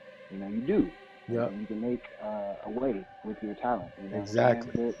talent. You know, you do. Yeah. You can make a way with your talent. You know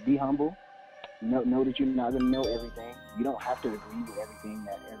exactly. Be humble. Know that you're not going to know everything. You don't have to agree with everything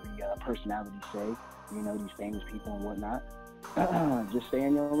that every personality say. You know, these famous people and whatnot. Just stay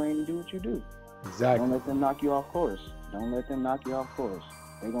in your lane and do what you do. Exactly. Don't let them knock you off course. Don't let them knock you off course.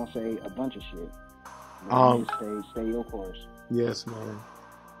 They're going to say a bunch of shit. Just stay your course. Yes, man.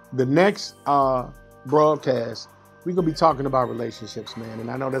 The next broadcast, we're going to be talking about relationships, man.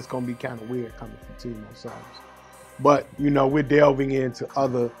 And I know that's going to be kind of weird coming from Team Osiris. But, you know, we're delving into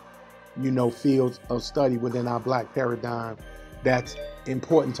other, you know, fields of study within our Black paradigm that's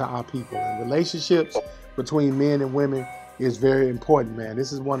important to our people. And relationships between men and women is very important, man.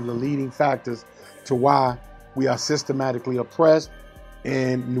 This is one of the leading factors to why we are systematically oppressed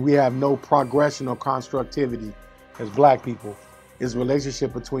and we have no progression or constructivity as Black people. Is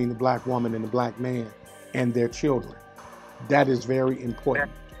relationship between the Black woman and the Black man and their children. That is very important.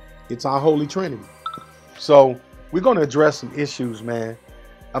 It's our holy trinity. So we're going to address some issues, man,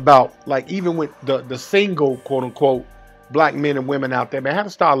 about like even with the single, quote unquote, Black men and women out there, man, how to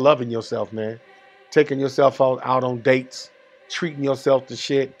start loving yourself, man. Taking yourself out on dates, treating yourself to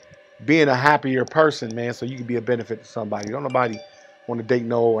shit, being a happier person, man, so you can be a benefit to somebody. Don't nobody want to date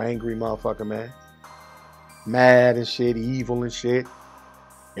no angry motherfucker, man. Mad and shit, evil and shit.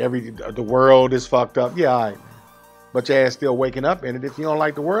 The world is fucked up. Yeah, all right. But your ass still waking up in it. If you don't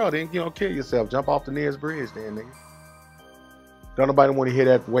like the world, then you don't kill yourself. Jump off the nearest bridge then, nigga. Don't nobody want to hear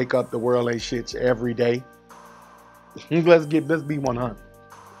that wake up, the world ain't shit every day. Let's be 100.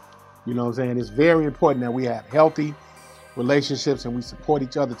 You know what I'm saying? It's very important that we have healthy relationships and we support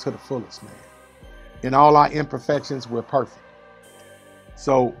each other to the fullest, man. In all our imperfections, we're perfect.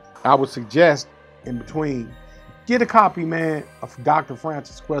 So I would suggest in between, get a copy, man, of Dr.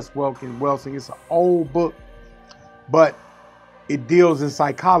 Francis Quest Welsing. It's an old book, but it deals in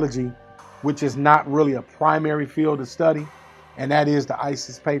psychology, which is not really a primary field of study, and that is the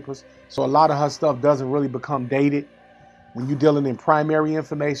ISIS papers. So a lot of her stuff doesn't really become dated. When you're dealing in primary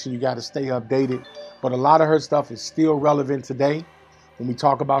information, you got to stay updated. But a lot of her stuff is still relevant today when we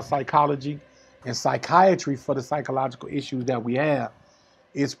talk about psychology and psychiatry for the psychological issues that we have.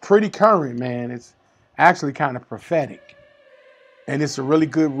 It's pretty current, man. It's actually kind of prophetic. And it's a really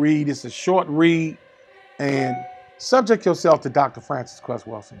good read. It's a short read. And subject yourself to Dr. Francis Quest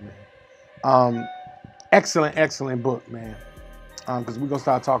Welsing, man. Excellent, excellent book, man. Because we're going to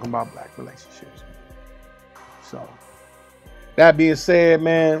start talking about black relationships. So, that being said,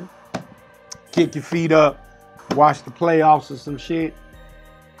 man, kick your feet up, watch the playoffs or some shit.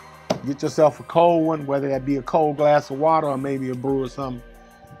 Get yourself a cold one, whether that be a cold glass of water or maybe a brew or something.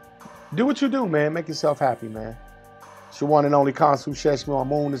 Do what you do, man. Make yourself happy, man. It's your one and only KHONSU Sheshmu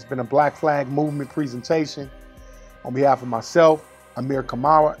Amun. It's been a Black Flag Movement presentation. On behalf of myself, AMIR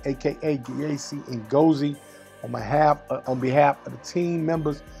Kamara, a.k.a. Gacy NGOZI, on behalf of the team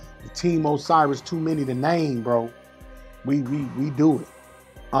members, the Team Osiris, too many to name, bro. We do it.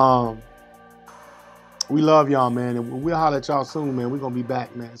 We love y'all, man, and we'll holler at y'all soon, man. We're gonna be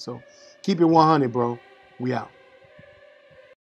back, man. So keep it 100, bro. We out.